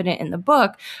very evident in the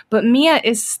book. But Mia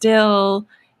is still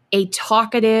a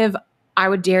talkative, I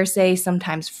would dare say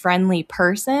sometimes friendly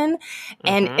person.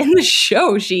 And in the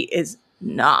show, she is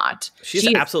not.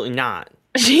 She's absolutely not.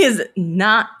 She is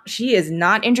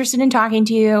not interested in talking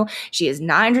to you. She is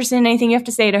not interested in anything you have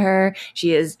to say to her.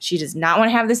 She does not want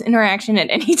to have this interaction at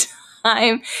any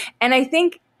time. And I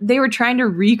think they were trying to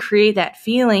recreate that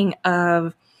feeling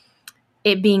of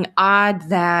it being odd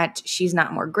that she's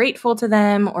not more grateful to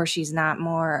them, or she's not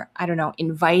more, I don't know,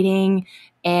 inviting.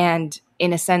 and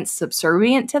in a sense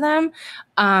subservient to them.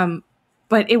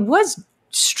 But it was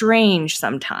strange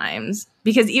sometimes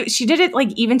because she did it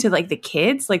like even to like the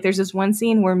kids. Like there's this one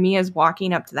scene where Mia's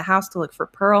walking up to the house to look for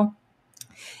Pearl,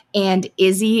 and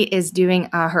Izzy is doing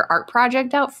her art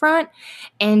project out front,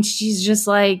 and she's just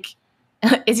like,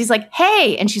 Izzy's like,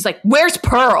 hey, and she's like, where's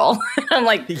Pearl? I'm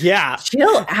like, yeah,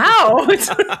 chill out.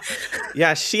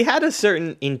 Yeah, she had a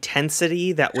certain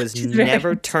intensity that was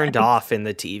never turned off in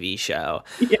the TV show.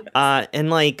 Yes. And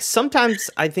like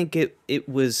sometimes I think it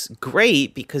was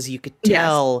great because you could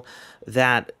tell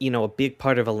that, you know, a big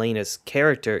part of Elena's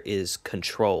character is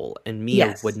control, and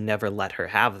Mia would never let her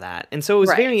have that. And so it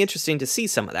was very interesting to see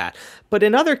some of that. But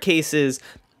in other cases,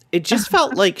 it just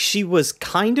felt like she was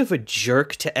kind of a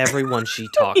jerk to everyone she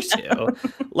talked to.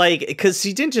 Like, because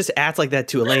she didn't just act like that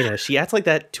to Elena. She acted like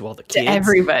that to all the kids. To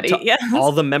everybody,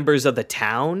 all the members of the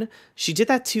town. She did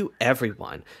that to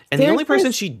everyone. And the only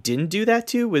person she didn't do that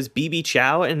to was BB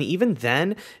Chow. And even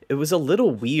then, it was a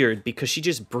little weird because she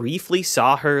just briefly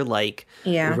saw her, like,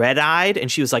 red-eyed.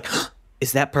 And she was like,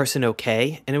 is that person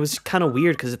okay? And it was kind of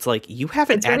weird because it's like, you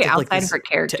haven't acted like this of her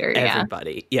character, to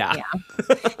everybody. Yeah.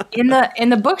 In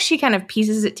the book, she kind of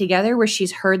pieces it together where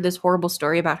she's heard this horrible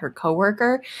story about her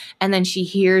coworker, and then she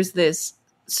hears this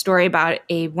story about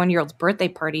a 1-year-old's birthday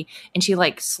party, and she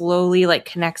like slowly like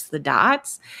connects the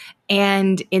dots.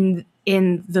 And in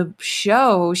the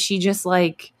show, she just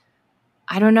like,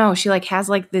 I don't know. She like has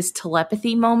like this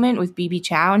telepathy moment with BB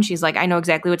Chow, and she's like, I know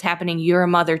exactly what's happening. You're a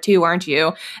mother too, aren't you?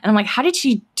 And I'm like, how did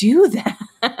she do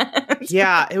that?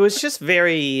 Yeah, it was just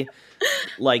very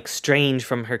like strange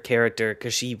from her character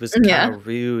because she was kind of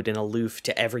rude and aloof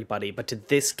to everybody, but to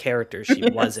this character she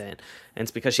wasn't. And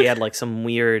it's because she had like some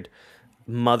weird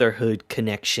motherhood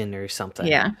connection or something.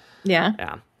 Yeah.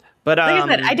 But like I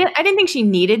said, I didn't think she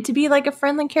needed to be like a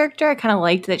friendly character. I kind of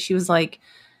liked that she was like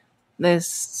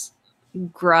this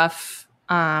gruff,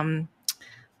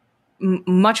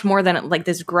 much more than like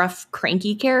this gruff,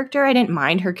 cranky character. I didn't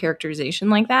mind her characterization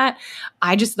like that.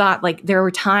 I just thought like there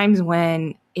were times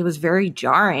when it was very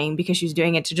jarring because she was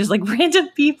doing it to just like random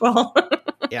people.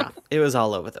 Yeah, it was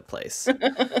all over the place.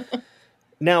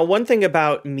 Now, one thing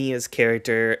about Mia's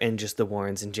character and just the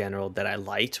Warrens in general that I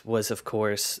liked was, of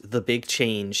course, the big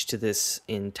change to this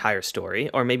entire story.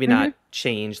 Or maybe not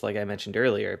change, like I mentioned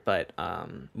earlier, but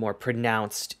more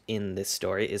pronounced in this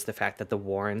story is the fact that the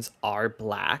Warrens are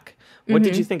Black. What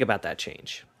did you think about that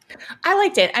change? I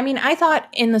liked it. I mean, I thought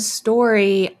in the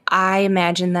story, I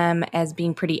imagined them as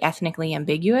being pretty ethnically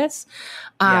ambiguous.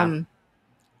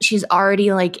 She's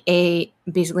already like a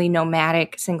basically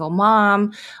nomadic single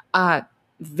mom.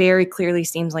 Very clearly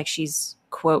seems like she's,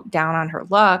 quote, down on her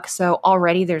luck. So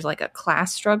already there's like a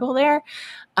class struggle there.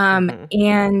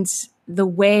 And the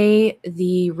way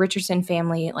the Richardson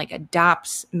family like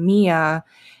adopts Mia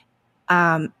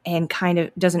and kind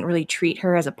of doesn't really treat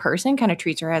her as a person, kind of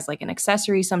treats her as like an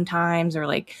accessory sometimes, or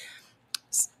like,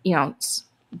 you know,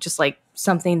 just like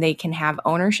something they can have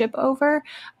ownership over.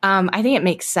 I think it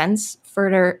makes sense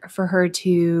for her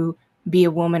to be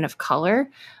a woman of color.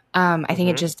 I think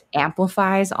it just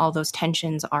amplifies all those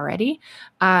tensions already.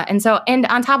 And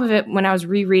on top of it, when I was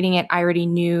rereading it, I already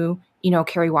knew, you know,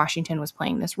 Kerry Washington was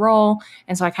playing this role.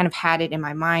 And so I kind of had it in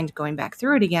my mind going back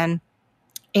through it again.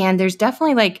 And there's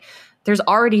definitely like, there's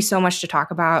already so much to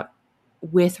talk about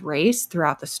with race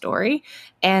throughout the story.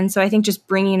 And so I think just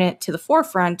bringing it to the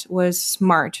forefront was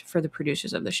smart for the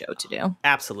producers of the show to do.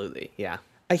 Absolutely. Yeah.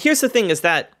 Here's the thing is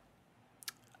that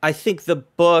I think the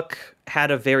book had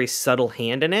a very subtle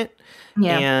hand in it.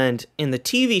 Yeah. And in the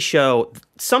TV show,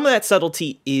 some of that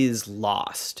subtlety is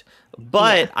lost.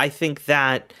 But I think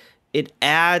that it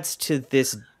adds to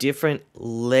this different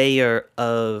layer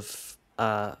of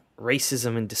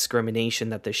racism and discrimination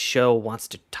that the show wants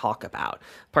to talk about,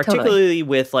 particularly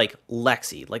with like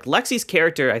Lexi. Like Lexi's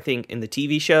character, I think, in the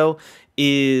TV show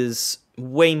is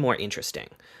way more interesting.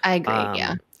 I agree,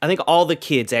 yeah. I think all the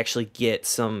kids actually get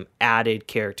some added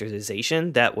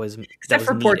characterization that was needed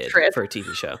for a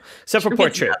TV show. Except for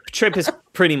poor Trip. Trip is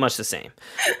pretty much the same.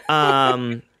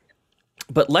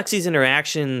 But Lexi's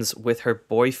interactions with her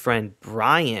boyfriend,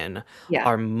 Brian,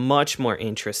 are much more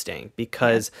interesting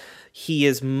because he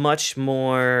is much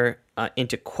more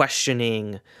into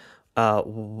questioning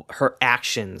her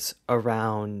actions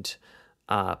around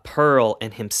Pearl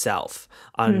and himself,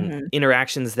 on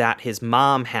interactions that his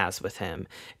mom has with him,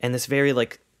 and this very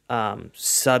like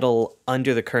subtle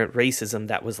under the current racism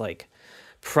that was like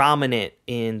prominent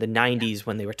in the 90s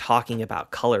when they were talking about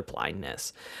color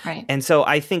blindness. Right. And so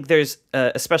I think there's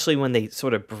especially when they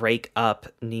sort of break up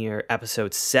near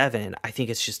episode 7, I think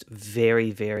it's just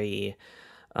very, very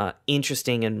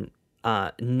interesting and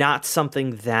not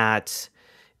something that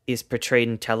is portrayed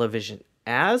in television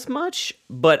as much,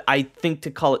 but I think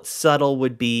to call it subtle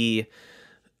would be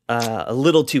a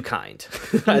little too kind.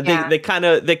 Yeah. They kind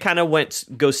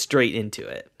of go straight into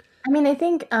it. I mean, I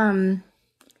think I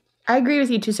agree with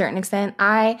you to a certain extent.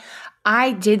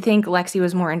 I did think Lexi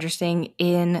was more interesting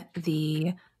in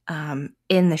the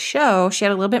show. She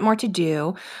had a little bit more to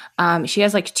do. She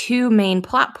has like two main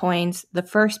plot points. The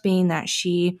first being that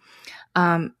she,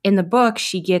 in the book,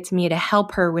 she gets Mia to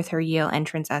help her with her Yale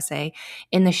entrance essay.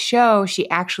 In the show, she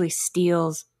actually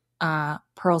steals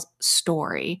Pearl's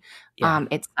story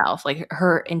itself, like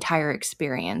her entire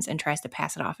experience, and tries to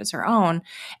pass it off as her own.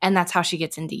 And that's how she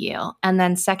gets into Yale. And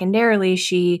then secondarily,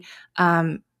 she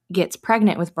gets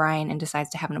pregnant with Brian and decides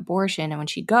to have an abortion. And when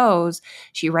she goes,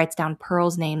 she writes down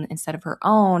Pearl's name instead of her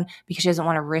own because she doesn't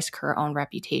want to risk her own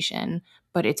reputation.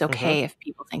 But it's okay if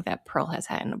people think that Pearl has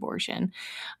had an abortion.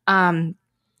 And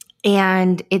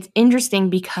it's interesting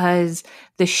because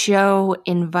the show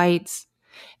involves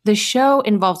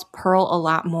Pearl a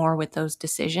lot more with those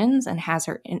decisions and has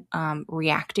her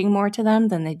reacting more to them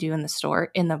than they do in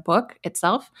the book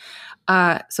itself.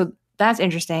 So that's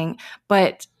interesting.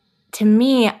 But to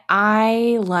me,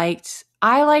 I liked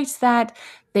that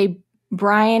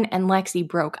Brian and Lexi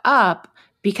broke up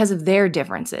because of their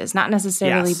differences, not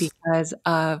necessarily because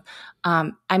of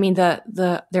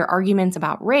their arguments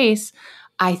about race.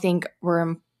 I think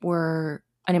were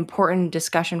an important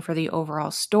discussion for the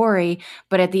overall story,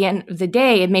 but at the end of the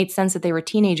day, it made sense that they were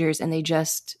teenagers and they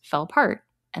just fell apart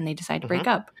and they decided to break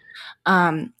up.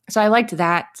 So I liked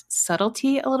that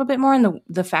subtlety a little bit more, and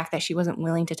the fact that she wasn't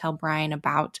willing to tell Brian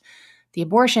about the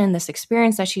abortion, this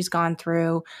experience that she's gone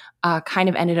through, kind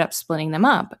of ended up splitting them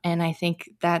up. And I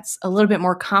think that's a little bit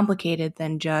more complicated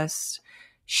than just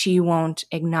she won't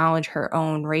acknowledge her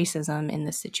own racism in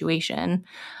this situation.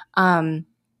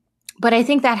 But I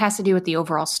think that has to do with the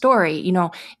overall story. You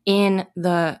know, in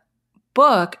the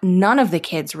book, none of the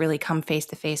kids really come face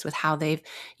to face with how they've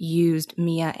used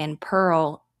Mia and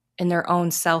Pearl in their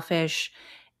own selfish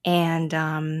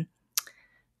and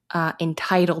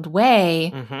entitled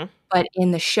way. But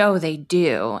in the show, they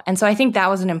do. And so I think that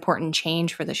was an important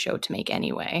change for the show to make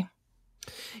anyway.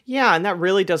 Yeah, and that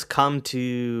really does come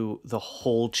to the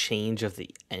whole change of the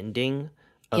ending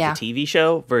of the TV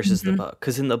show versus the book.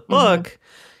 Because in the book,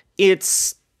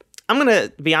 I'm going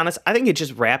to be honest, I think it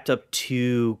just wrapped up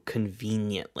too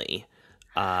conveniently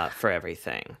for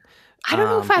everything. I don't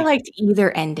know if I liked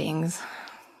either endings.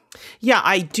 Yeah,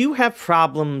 I do have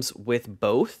problems with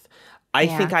both. I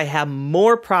think I have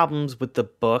more problems with the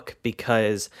book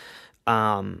because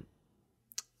Pearl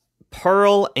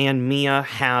and Mia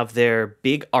have their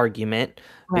big argument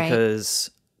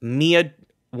because Mia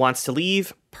wants to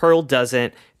leave, Pearl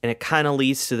doesn't, and it kind of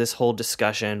leads to this whole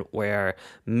discussion where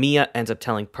Mia ends up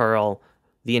telling Pearl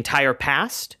the entire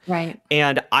past. Right.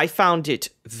 And I found it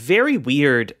very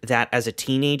weird that as a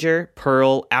teenager,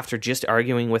 Pearl, after just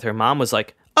arguing with her mom, was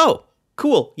like, oh,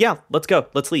 cool, yeah, let's go,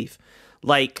 let's leave.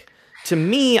 Like, to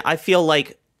me, I feel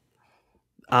like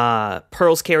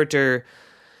Pearl's character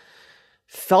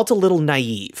felt a little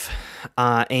naive,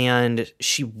 and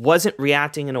she wasn't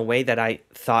reacting in a way that I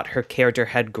thought her character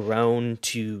had grown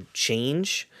to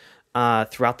change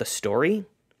throughout the story.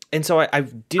 And so I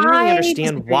didn't really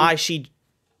understand why she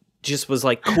just was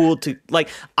like cool to like.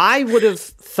 I would have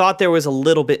thought there was a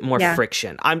little bit more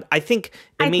friction. I think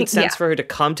it made sense for her to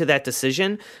come to that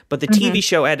decision, but the TV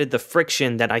show added the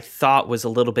friction that I thought was a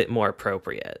little bit more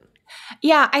appropriate.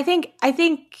 Yeah, I think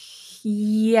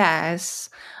yes.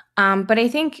 But I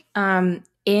think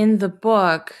in the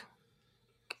book,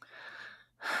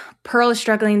 Pearl is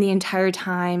struggling the entire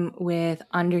time with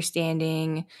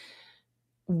understanding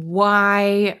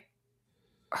why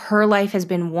her life has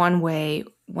been one way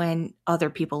when other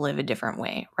people live a different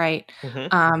way, right?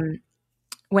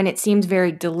 When it seems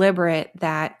very deliberate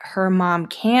that her mom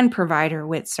can provide her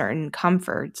with certain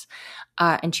comforts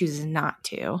and chooses not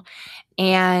to.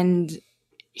 And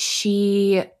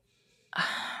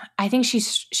I think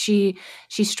she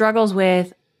struggles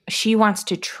with, she wants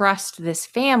to trust this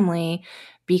family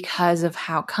because of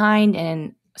how kind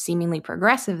and seemingly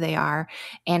progressive they are,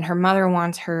 and her mother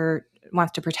wants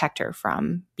to protect her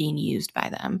from being used by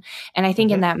them. And I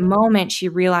think in that moment she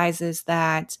realizes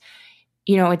that,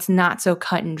 you know, it's not so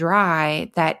cut and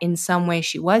dry, that in some way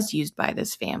she was used by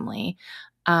this family.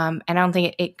 And I don't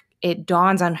think it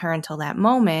dawns on her until that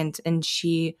moment, and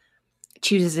she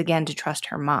chooses again to trust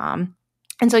her mom.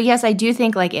 And so, yes, I do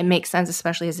think like it makes sense,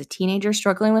 especially as a teenager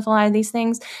struggling with a lot of these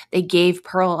things. They gave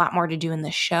Pearl a lot more to do in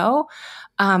the show.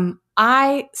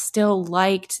 I still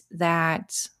liked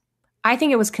that I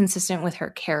think it was consistent with her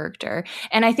character.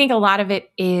 And I think a lot of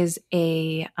it is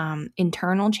a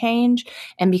internal change.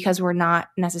 And because we're not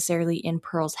necessarily in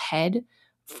Pearl's head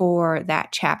for that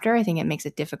chapter, I think it makes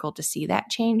it difficult to see that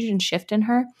change and shift in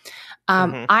her.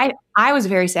 I was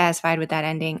very satisfied with that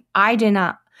ending. I did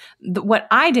not. What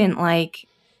I didn't like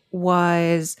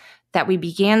was that we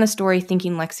began the story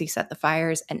thinking Lexi set the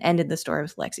fires and ended the story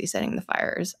with Lexi setting the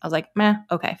fires. I was like, meh,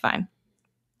 okay, fine.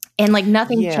 And like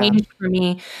nothing changed for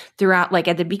me throughout. Like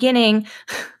at the beginning,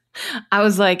 I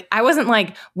wasn't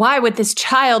like, why would this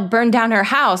child burn down her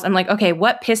house? I'm like, okay,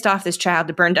 what pissed off this child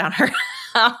to burn down her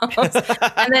house?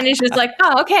 And then it's just like,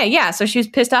 oh, okay, yeah. So she was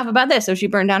pissed off about this. So she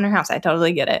burned down her house. I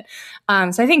totally get it.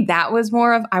 So I think that was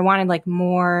more of, I wanted like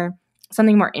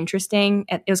something more interesting.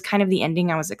 It was kind of the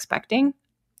ending I was expecting.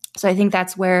 So I think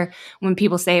that's where when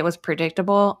people say it was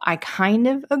predictable, I kind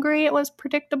of agree it was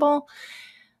predictable.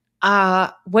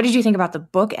 What did you think about the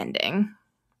book ending?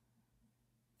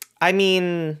 I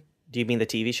mean, do you mean the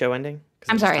TV show ending?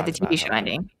 I'm sorry, the TV show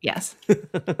ending. Yes.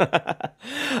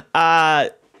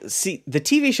 See, the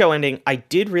TV show ending, I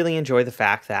did really enjoy the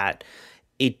fact that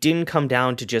it didn't come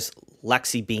down to just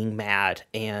Lexi being mad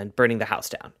and burning the house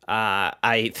down.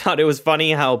 I thought it was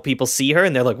funny how people see her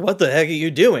and they're like, what the heck are you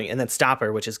doing? And then stop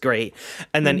her, which is great.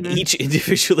 And then each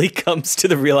individually comes to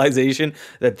the realization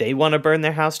that they want to burn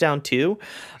their house down too.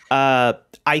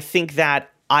 I think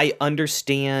that I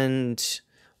understand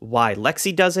why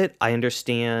Lexi does it. I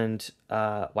understand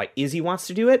why Izzy wants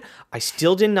to do it. I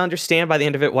still didn't understand by the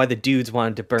end of it why the dudes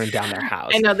wanted to burn down their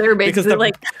house. I know, they were basically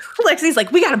like, Lexi's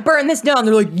like, we got to burn this down.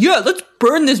 They're like, yeah, let's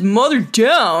burn this mother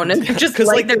down. And they're just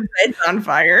like their beds on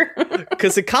fire.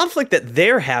 Because the conflict that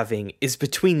they're having is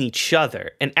between each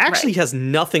other and actually has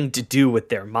nothing to do with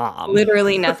their mom.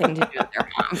 Literally nothing to do with their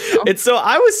mom. So. And so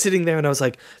I was sitting there and I was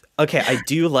like, okay, I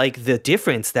do like the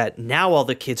difference that now all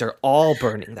the kids are all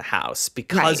burning the house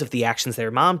because of the actions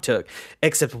their mom took.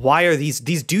 Except why are these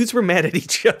dudes were mad at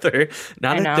each other,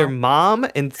 not at their mom?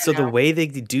 And so the way they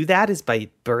do that is by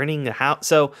burning the house.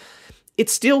 So it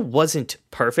still wasn't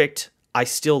perfect. I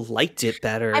still liked it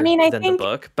better than the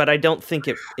book, but I don't think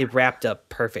it wrapped up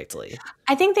perfectly.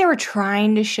 I think they were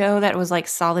trying to show that it was like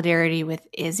solidarity with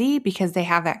Izzy because they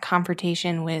have that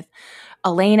confrontation with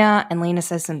Elena, and Lena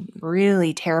says some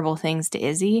really terrible things to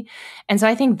Izzy. And so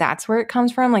I think that's where it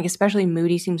comes from. Like, especially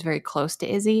Moody seems very close to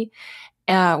Izzy,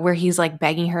 where he's like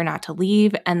begging her not to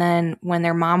leave. And then when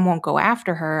their mom won't go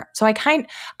after her. So I kind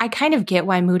of get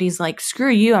why Moody's like,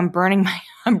 screw you. I'm burning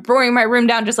my room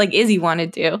down just like Izzy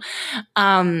wanted to.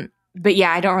 But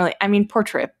yeah, poor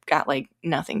Trip got like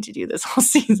nothing to do this whole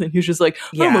season. He was just like,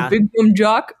 I'm a big dumb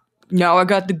jock. Now I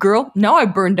got the girl. Now I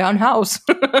burned down house.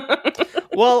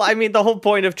 Well, I mean, the whole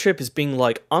point of Trip is being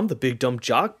like, I'm the big dumb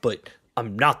jock, but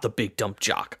I'm not the big dumb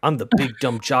jock. I'm the big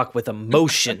dumb jock with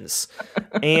emotions.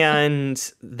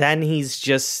 And then he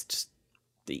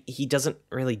doesn't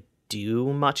really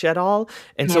do much at all.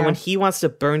 And so when he wants to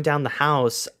burn down the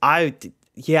house, I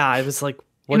was like,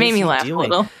 what is he doing? It made me laugh a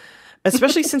little.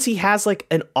 Especially since he has like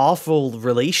an awful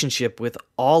relationship with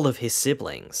all of his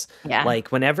siblings. Yeah. Like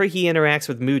whenever he interacts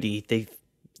with Moody, they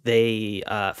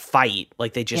fight.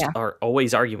 Like they just are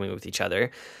always arguing with each other.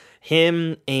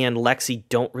 Him and Lexi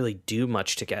don't really do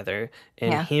much together,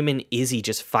 and him and Izzy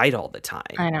just fight all the time.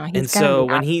 I know.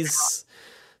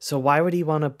 So why would he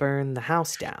want to burn the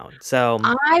house down? So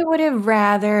I would have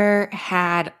rather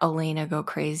had Elena go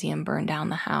crazy and burn down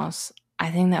the house. I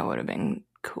think that would have been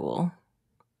cool.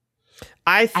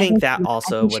 I think that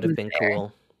also would have been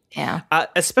cool. Yeah.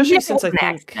 Especially since I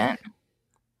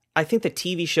think the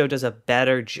TV show does a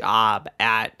better job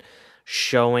at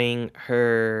showing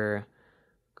her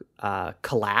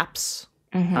collapse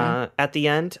at the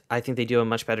end. I think they do a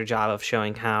much better job of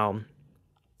showing how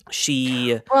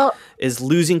she is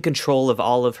losing control of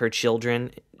all of her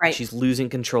children. Right. She's losing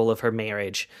control of her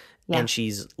marriage. Yeah. And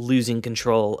she's losing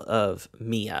control of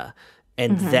Mia.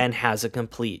 And then has a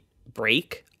complete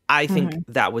break. I think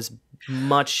that was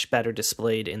much better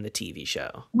displayed in the TV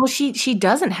show. Well, she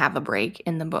doesn't have a break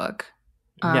in the book.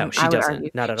 No, she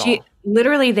doesn't. Not at all.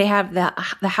 Literally, they have the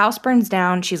house burns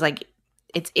down. She's like,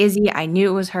 it's Izzy. I knew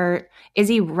it was her.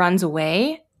 Izzy runs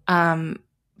away,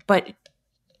 but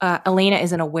Elena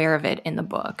isn't aware of it in the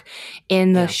book.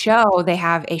 In the show, they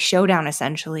have a showdown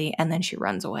essentially, and then she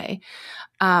runs away.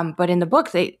 But in the book,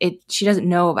 she doesn't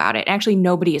know about it. Actually,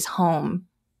 nobody is home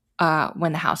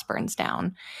when the house burns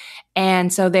down.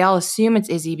 And so they all assume it's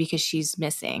Izzy because she's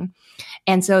missing.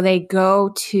 And so they go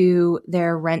to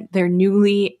their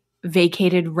newly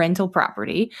vacated rental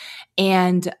property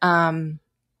and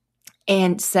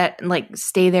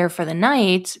stay there for the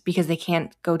night because they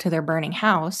can't go to their burning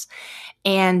house.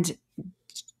 And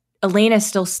Elena's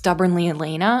still stubbornly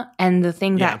Elena, and the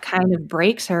thing Yeah. that kind of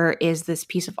breaks her is this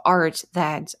piece of art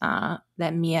that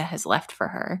that Mia has left for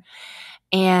her.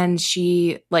 And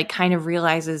she like kind of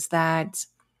realizes that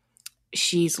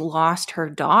she's lost her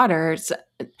daughters.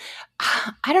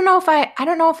 I don't know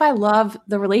if I love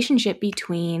the relationship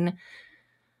between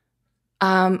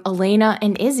Elena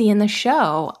and Izzy in the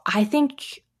show. I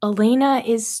think Elena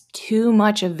is too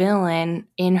much a villain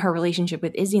in her relationship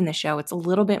with Izzy in the show. It's a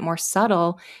little bit more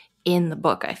subtle in the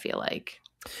book, I feel like.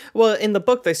 Well, in the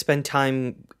book, they spend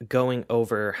time going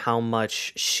over how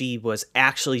much she was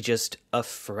actually just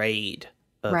afraid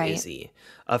of Right. Izzy,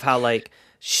 of how like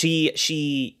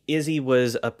Izzy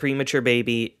was a premature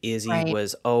baby. Izzy Right.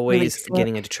 was Really always sick.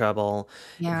 getting into trouble,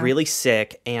 Yeah. really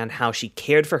sick, and how she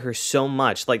cared for her so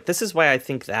much. Like, this is why I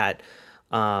think that,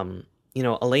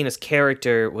 Elena's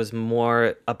character was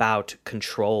more about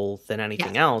control than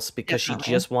anything else, because she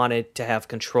definitely. just wanted to have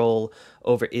control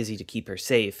over Izzy to keep her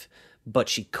safe, but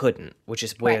she couldn't, which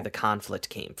is where Right. the conflict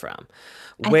came from.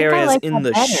 I think I Whereas like in that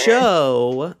the better.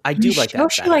 show, I In do the like show,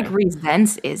 that she like better.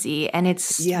 resents Izzy, and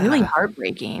it's really Yeah.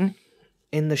 heartbreaking.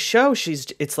 In the show,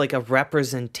 it's like a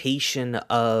representation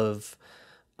of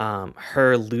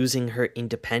her losing her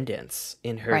independence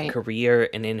in her Right. career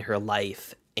and in her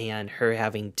life, and her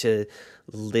having to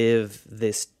live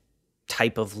this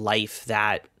type of life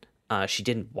that she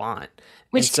didn't want.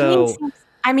 Which And to me so, seems,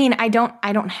 I mean, I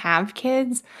don't have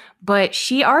kids, but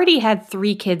she already had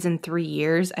 3 kids in 3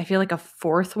 years. I feel like a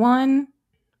 4th one,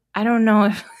 I don't know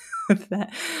if, if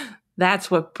that's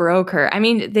what broke her. I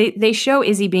mean, they show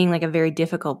Izzy being like a very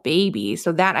difficult baby,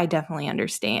 so that I definitely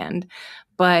understand.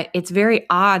 But it's very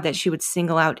odd that she would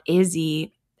single out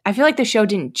Izzy. I feel like the show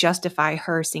didn't justify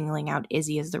her singling out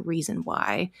Izzy as the reason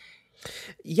why.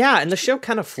 yeah, and the show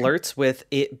kind of flirts with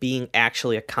it being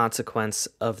actually a consequence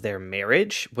of their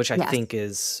marriage, which I Yes. think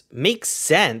makes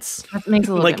sense. That makes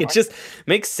a little Like, bit it more. just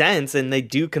makes sense, and they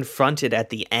do confront it at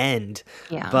the end.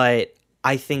 Yeah. But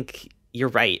I think you're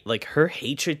right. Like, her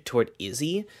hatred toward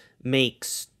Izzy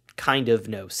makes kind of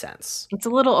no sense. It's a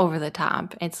little over the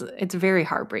top. It's very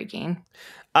heartbreaking.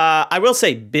 I will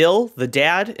say, Bill, the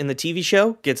dad in the TV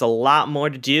show, gets a lot more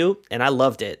to do, and I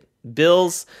loved it.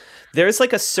 There's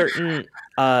like a certain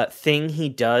thing he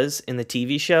does in the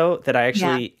TV show that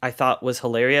I thought was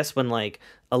hilarious, when like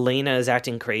Elena is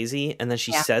acting crazy and then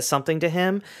she Yeah. says something to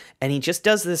him, and he just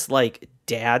does this like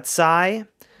dad sigh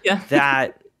Yeah.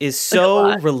 that is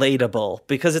so relatable,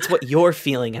 because it's what you're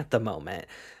feeling at the moment.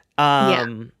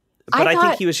 But I think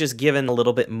thought- he was just given a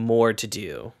little bit more to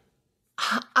do.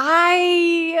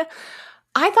 I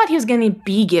thought he was going to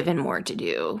be given more to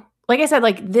do. Like I said,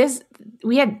 like this,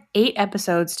 we had 8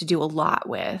 episodes to do a lot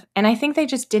with, and I think they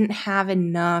just didn't have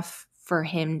enough for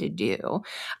him to do.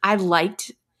 I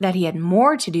liked that he had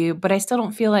more to do, but I still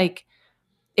don't feel like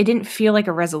it didn't feel like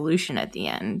a resolution at the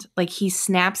end. Like, he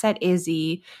snaps at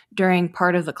Izzy during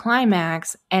part of the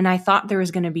climax, and I thought there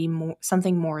was going to be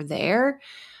something more there.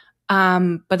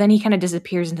 But then he kind of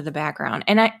disappears into the background.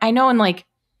 And I know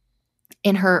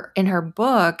in her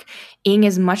book, Ing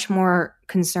is much more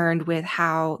concerned with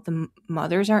how the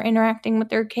mothers are interacting with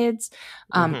their kids.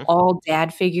 Mhm. All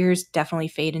dad figures definitely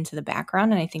fade into the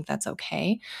background, and I think that's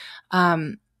okay.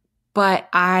 But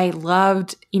I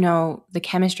loved, the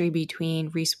chemistry between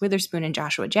Reese Witherspoon and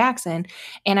Joshua Jackson,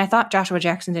 and I thought Joshua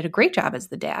Jackson did a great job as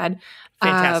the dad.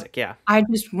 Fantastic, yeah. I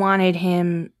just wanted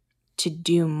him to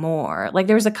do more. Like,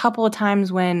 there was a couple of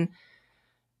times when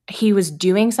he was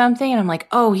doing something and I'm like,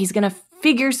 oh, he's going to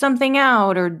figure something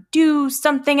out or do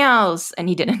something else. And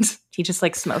he didn't. He just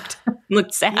like smoked,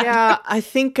 looked sad. Yeah, I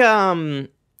think I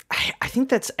think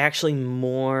that's actually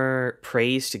more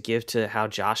praise to give to how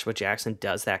Joshua Jackson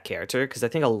does that character, because I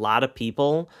think a lot of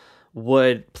people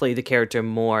would play the character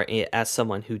more as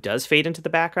someone who does fade into the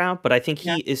background, but I think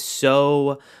he is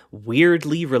so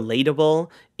weirdly relatable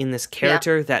in this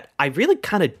character that I really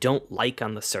kind of don't like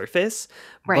on the surface,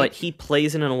 but he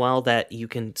plays it in a way that you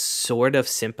can sort of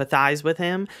sympathize with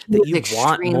him, that you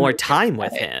want more time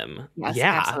with him. Yes,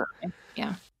 yeah. absolutely.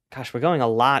 Yeah. Gosh, we're going a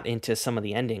lot into some of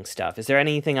the ending stuff. Is there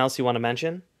anything else you want to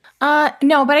mention?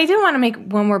 No, but I did want to make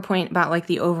one more point about like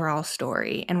the overall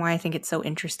story and why I think it's so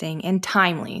interesting and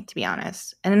timely, to be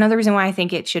honest. And another reason why I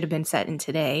think it should have been set in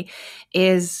today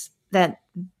is that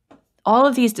all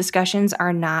of these discussions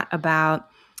are not about,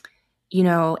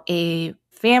 a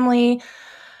family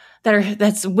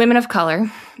that's women of color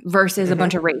versus a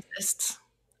bunch of racists.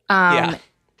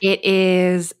 It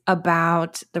is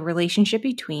about the relationship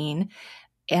between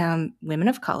women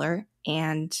of color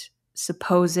and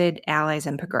supposed allies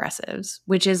and progressives,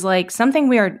 which is like something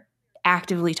we are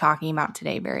actively talking about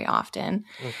today very often.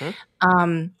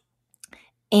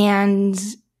 And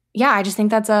yeah, I just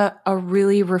think that's a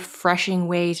really refreshing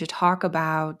way to talk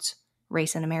about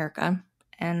race in America.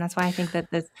 And that's why I think that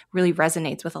this really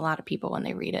resonates with a lot of people when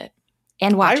they read it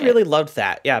and I watch it. really loved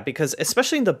that. Yeah, because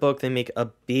especially in the book, they make a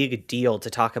big deal to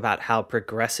talk about how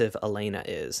progressive Elena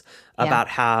is, about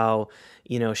how,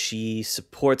 she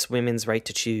supports women's right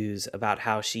to choose, about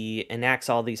how she enacts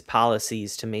all these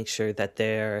policies to make sure that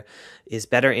there is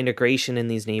better integration in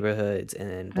these neighborhoods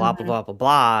and blah, blah, blah, blah,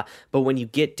 blah. But when you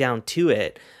get down to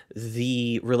it,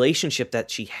 the relationship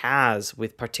that she has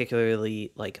with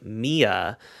particularly like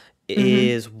Mia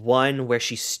is one where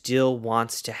she still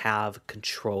wants to have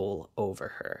control over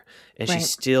her, and she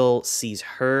still sees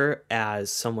her as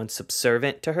someone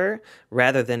subservient to her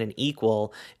rather than an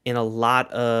equal in a lot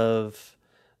of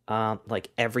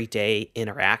like everyday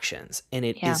interactions. And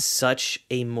it is such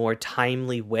a more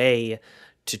timely way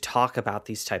to talk about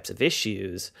these types of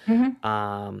issues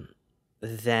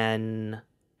than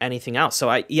anything else. So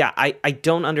I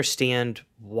don't understand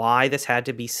why this had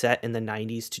to be set in the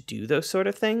 90s to do those sort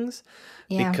of things,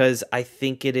 because I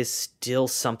think it is still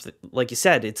something, like you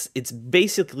said, it's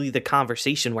basically the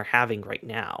conversation we're having right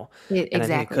now. And I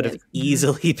think it could have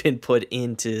easily been put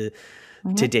into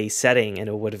today's setting and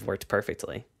it would have worked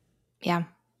perfectly. Yeah.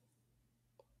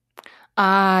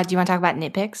 Do you want to talk about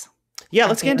nitpicks? Yeah,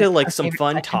 let's get into like some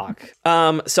fun talk.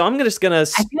 So I'm just gonna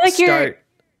start.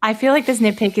 I feel like this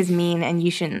nitpick is mean and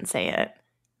you shouldn't say it.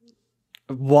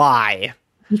 Why?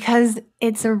 Because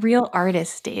it's a real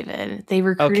artist, David. They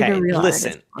recruited a real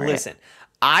artist. Listen.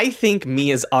 I think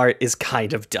Mia's art is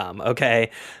kind of dumb, okay?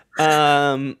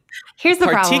 Here's the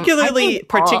problem.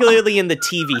 Particularly in the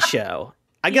TV show.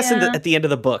 I guess at the end of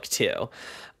the book too.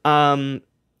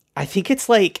 I think it's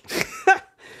like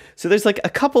so there's like a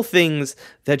couple things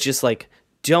that just like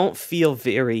don't feel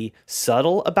very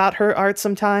subtle about her art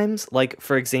sometimes. Like,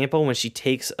 for example, when she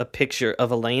takes a picture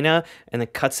of Elena and then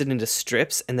cuts it into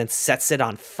strips and then sets it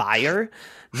on fire.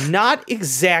 Not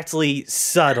exactly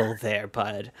subtle there,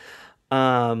 bud.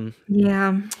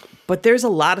 Yeah. But there's a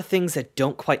lot of things that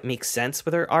don't quite make sense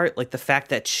with her art. Like the fact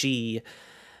that she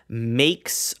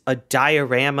makes a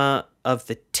diorama of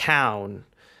the town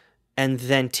and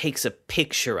then takes a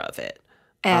picture of it.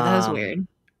 Yeah, that was weird.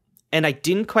 And I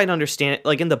didn't quite understand it.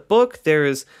 Like in the book,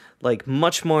 there's like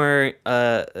much more.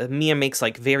 Mia makes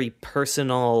like very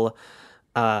personal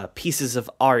pieces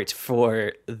of art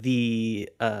for the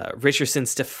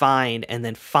Richardsons to find, and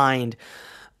then find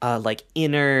like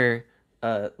inner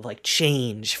like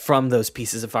change from those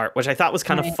pieces of art, which I thought was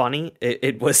kind of funny.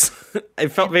 It was. It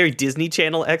felt very Disney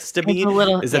Channel-esque to me.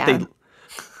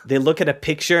 They look at a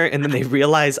picture and then they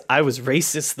realize I was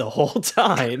racist the whole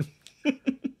time.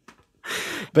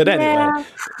 But anyway,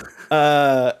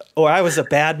 or I was a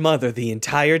bad mother the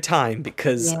entire time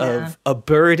because of a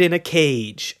bird in a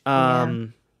cage. But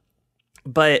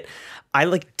I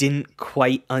like didn't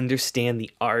quite understand the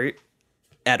art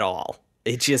at all.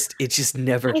 It just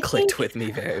never clicked with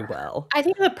me very well. I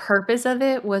think the purpose of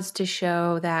it was to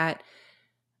show that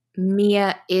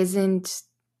Mia isn't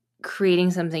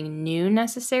creating something new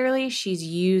necessarily. She's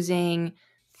using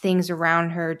things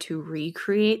around her to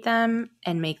recreate them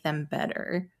and make them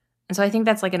better. And so I think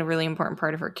that's like a really important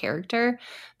part of her character.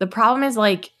 The problem is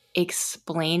like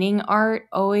explaining art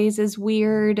always is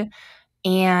weird.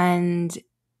 And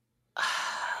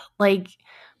like,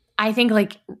 I think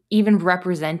like even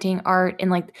representing art in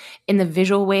like in the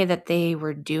visual way that they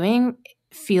were doing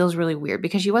feels really weird,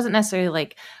 because she wasn't necessarily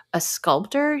like a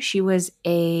sculptor. She was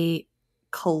a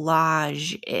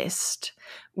collageist,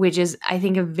 which is, I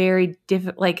think, a very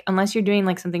different, like, unless you're doing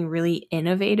like something really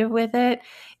innovative with it,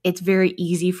 it's very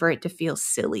easy for it to feel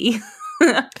silly.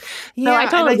 So I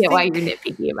totally get why you're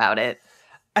nitpicky about it.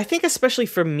 I think especially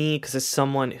for me, because as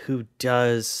someone who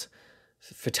does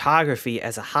photography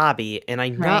as a hobby, and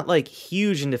I'm not like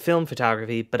huge into film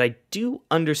photography, but I do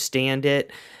understand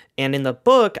it. And in the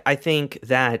book, I think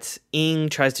that Ing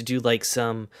tries to do like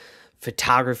some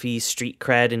photography street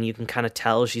cred, and you can kind of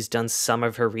tell she's done some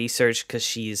of her research because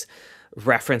she's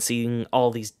referencing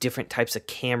all these different types of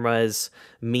cameras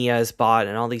Mia's bought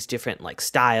and all these different like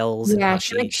styles. Yeah,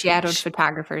 she like shadowed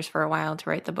photographers for a while to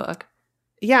write the book.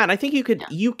 Yeah, and I think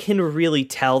you can really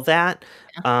tell that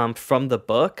from the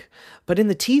book. But in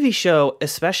the TV show,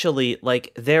 especially,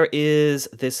 like there is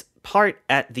this part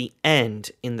at the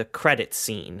end in the credit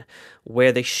scene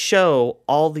where they show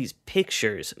all these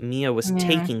pictures Mia was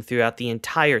taking throughout the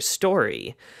entire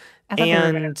story. I thought they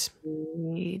were gonna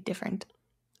be different.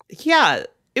 Yeah,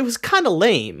 it was kind of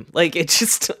lame. Like, it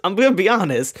just, I'm going to be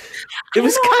honest, it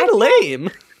was kind of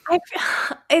lame.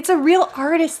 It's a real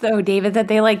artist though, David, that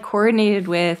they like coordinated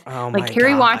with. Oh Like my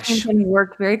Kerry gosh. Washington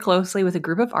worked very closely with a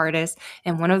group of artists,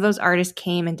 and one of those artists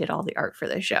came and did all the art for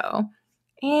the show.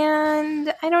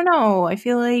 And I don't know. I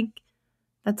feel like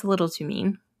that's a little too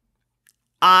mean.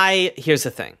 Here's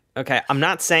the thing. Okay, I'm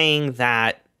not saying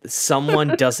that someone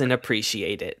doesn't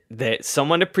appreciate it. That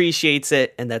someone appreciates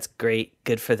it, and that's great.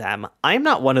 Good for them. I'm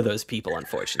not one of those people,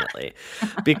 unfortunately,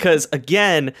 because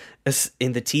again,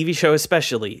 in the TV show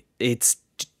especially, it's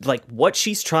like what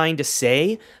she's trying to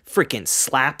say freaking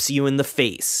slaps you in the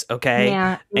face. Okay,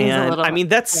 Yeah, it was a and little I mean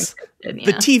that's unscripted,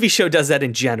 the yeah. TV show does that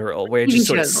in general, where it TV just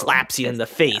sort of shows a little slaps you in the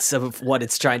face of what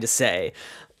it's trying to say.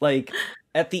 Like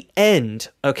at the end,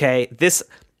 okay,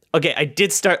 I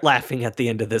did start laughing at the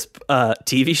end of this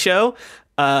TV show.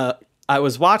 I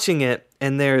was watching it,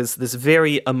 and there's this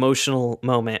very emotional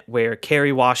moment where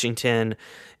Kerry Washington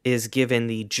is given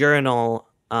the journal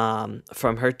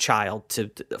from her child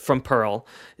from Pearl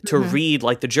to read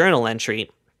like the journal entry.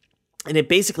 And it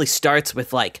basically starts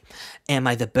with like, am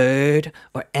I the bird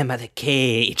or am I the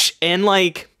cage? And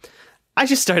like, I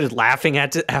just started laughing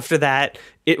after that.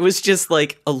 It was just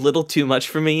like a little too much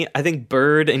for me. I think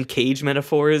bird and cage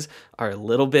metaphors are a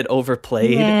little bit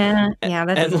overplayed. Yeah,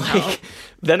 that And doesn't help. like,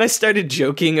 then I started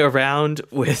joking around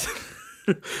with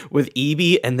with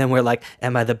Evie, and then we're like,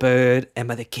 am I the bird?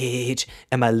 Am I the cage?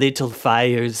 Am I little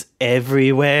fires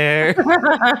everywhere?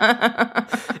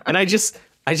 And I just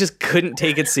couldn't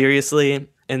take it seriously.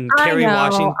 And Kerry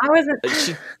Washington, I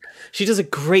wasn't. she does a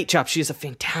great job. She is a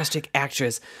fantastic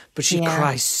actress, but she Yeah.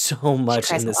 cries so much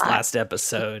cries in a this lot. last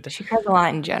episode. She cries a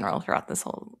lot in general throughout this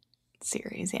whole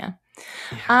series. Yeah.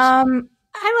 I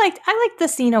liked the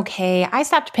scene. Okay, I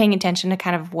stopped paying attention to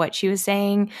kind of what she was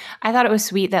saying. I thought it was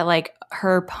sweet that like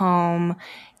her poem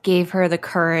gave her the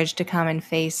courage to come and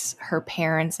face her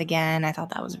parents again. I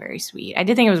thought that was very sweet. I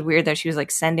did think it was weird that she was like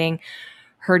sending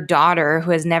her daughter, who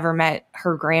has never met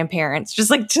her grandparents, just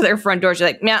like to their front door. She's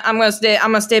like, "Yeah, I'm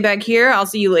gonna stay back here. I'll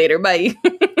see you later. Bye."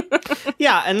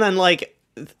 Yeah, and then like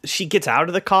she gets out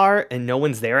of the car and no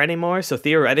one's there anymore. So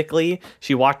theoretically,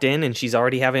 she walked in and she's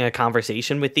already having a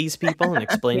conversation with these people and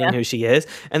explaining who she is.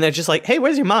 And they're just like, "Hey,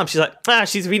 where's your mom?" She's like,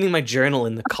 she's reading my journal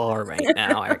in the car right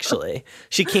now, actually.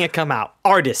 She can't come out.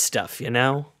 Artist stuff, you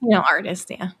know? You know, artists.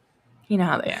 Yeah, you know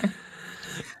how they are.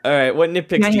 All right, what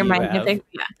nitpicks do you my have? nitpick?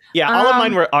 Yeah. Yeah, all of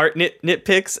mine were art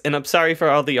nitpicks, and I'm sorry for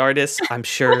all the artists. I'm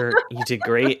sure you did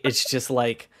great. It's just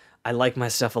like, I like my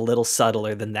stuff a little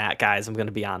subtler than that, guys. I'm going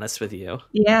to be honest with you.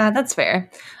 Yeah, that's fair.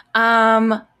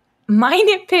 My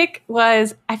nitpick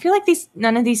was I feel like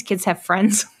none of these kids have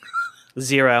friends.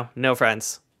 0, no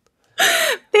friends.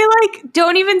 They like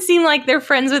don't even seem like they're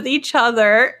friends with each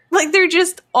other. Like they're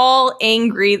just all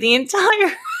angry the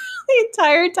entire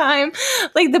time.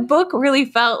 Like the book really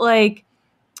felt like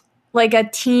a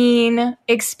teen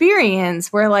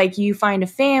experience where like you find a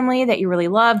family that you really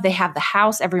love. They have the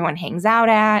house everyone hangs out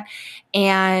at,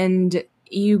 and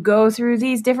you go through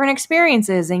these different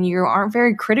experiences and you aren't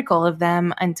very critical of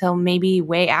them until maybe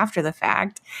way after the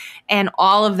fact. And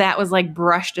all of that was like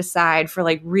brushed aside for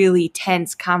like really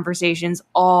tense conversations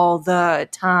all the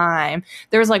time.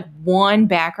 There was like one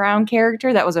background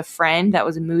character that was a friend, that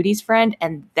was Moody's friend,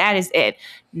 and that is it.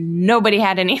 Nobody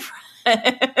had any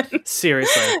friends.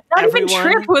 Seriously. Not even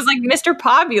Trip, who was like Mr.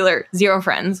 Popular. 0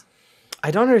 friends.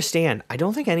 I don't understand. I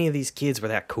don't think any of these kids were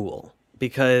that cool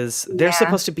because they're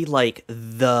supposed to be like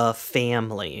the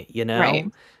family, you know?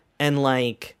 Right. And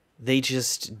like they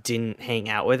just didn't hang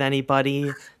out with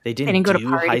anybody. They didn't go to do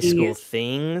high parties. school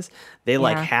things. They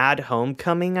like had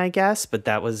homecoming, I guess, but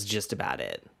that was just about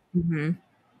it. Mm-hmm.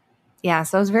 Yeah,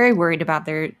 so I was very worried about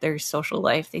their social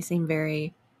life. They seem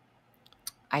very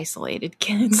isolated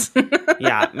kids.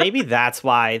 Yeah, maybe that's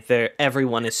why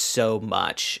everyone is so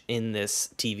much in this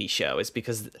TV show is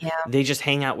because they just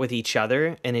hang out with each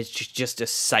other and it's just a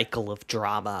cycle of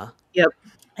drama. Yep.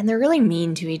 And they're really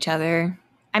mean to each other.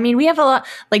 I mean, we have a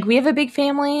big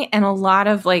family, and a lot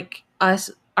of like us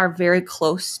are very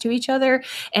close to each other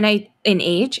in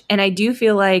age. And I do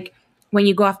feel like when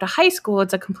you go off to high school,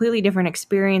 it's a completely different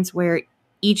experience where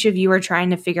each of you are trying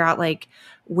to figure out like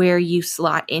where you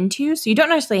slot into. So you don't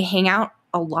necessarily hang out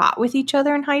a lot with each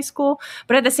other in high school,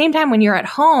 but at the same time, when you're at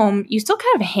home, you still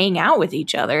kind of hang out with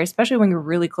each other, especially when you're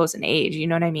really close in age. You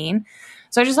know what I mean?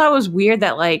 So I just thought it was weird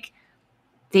that like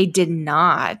they did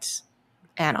not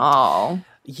at all.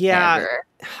 Yeah. Ever.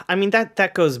 I mean,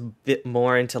 that goes a bit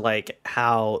more into like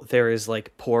how there is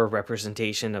like poor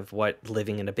representation of what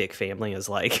living in a big family is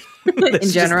like. In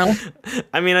general.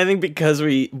 I mean, I think because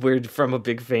we're from a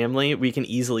big family, we can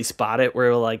easily spot it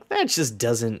where we're like, that just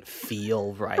doesn't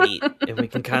feel right. And we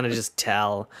can kind of just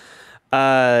tell.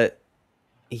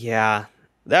 Yeah,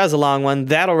 that was a long one.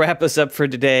 That'll wrap us up for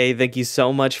today. Thank you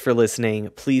so much for listening.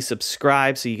 Please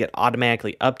subscribe so you get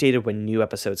automatically updated when new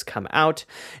episodes come out,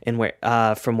 and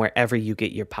from wherever you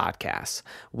get your podcasts.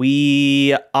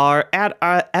 We are at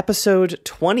episode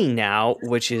 20 now,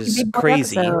 which is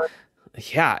crazy. Episode.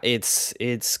 Yeah,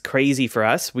 it's crazy for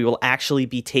us. We will actually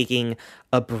be taking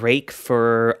a break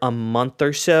for a month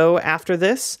or so after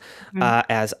this,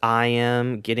 as I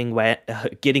am getting wedded. I'm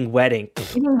getting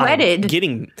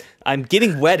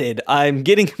wedded. I'm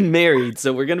getting married.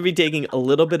 So we're going to be taking a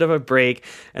little bit of a break,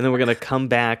 and then we're going to come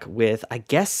back with, I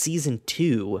guess, season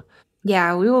 2.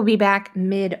 Yeah, we will be back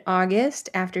mid-August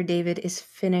after David is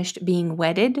finished being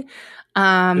wedded.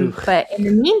 But in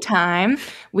the meantime,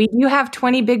 we do have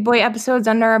 20 Big Boy episodes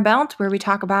under our belt where we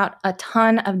talk about a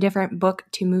ton of different book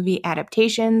to movie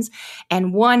adaptations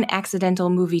and one accidental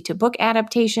movie to book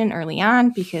adaptation early on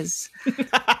because we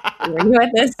were new at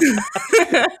this.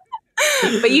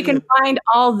 But you can find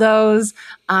all those.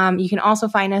 You can also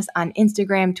find us on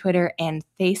Instagram, Twitter, and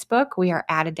Facebook. We are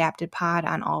at AdaptedPod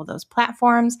on all of those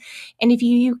platforms. And if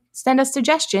you send us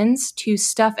suggestions to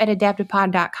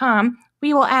stuff@adaptedpod.com,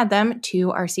 we will add them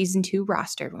to our season 2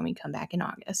 roster when we come back in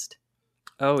August.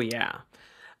 Oh, yeah.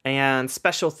 And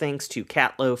special thanks to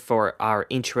Catlow for our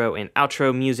intro and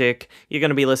outro music. You're going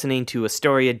to be listening to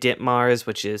Astoria Ditmars,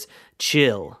 which is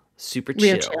chill. Super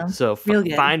chill. So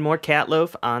find more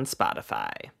Catloaf on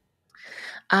Spotify.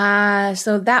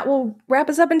 So that will wrap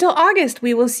us up until August.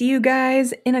 We will see you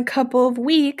guys in a couple of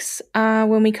weeks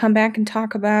when we come back and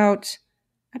talk about,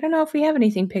 I don't know if we have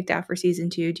anything picked out for season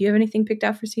 2. Do you have anything picked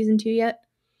out for season 2 yet?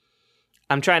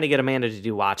 I'm trying to get Amanda to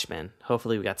do Watchmen.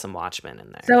 Hopefully we got some Watchmen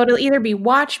in there. So it'll either be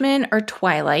Watchmen or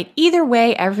Twilight. Either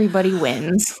way, everybody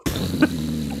wins.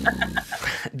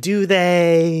 Do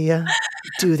they?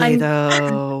 Do they,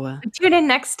 though? Tune in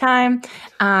next time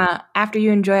after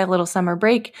you enjoy a little summer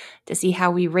break to see how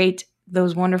we rate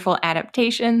those wonderful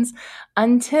adaptations.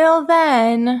 Until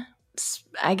then,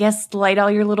 I guess light all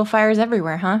your little fires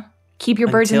everywhere, huh? Keep your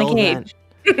birds in the cage.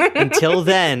 Until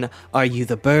then, are you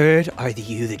the bird? Are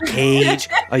you the cage?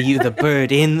 Are you the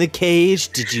bird in the cage?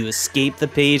 Did you escape the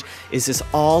page? Is this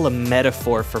all a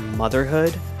metaphor for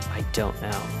motherhood? I don't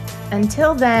know.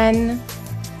 Until then,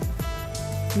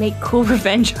 make cool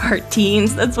revenge art,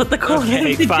 teens. That's what the cool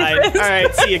Okay, fine. All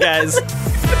right, see you guys.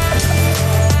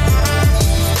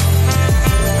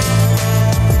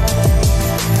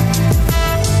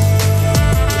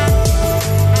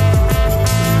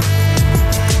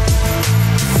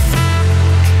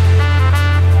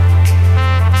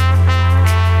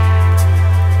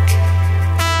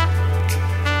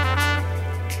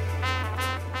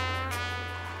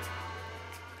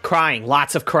 Crying,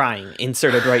 lots of crying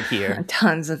inserted right here.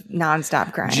 Tons of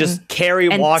nonstop crying. Just Kerry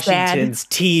And Washington's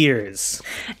tears.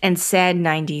 And sad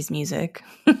 90s music.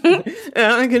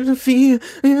 I'm gonna feel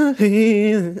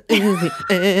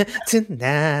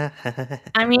tonight.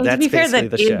 I mean, That's to be fair, basically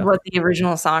that the is show. what the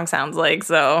original song sounds like,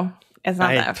 so it's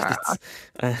not that far off.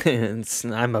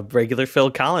 I'm a regular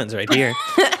Phil Collins right here.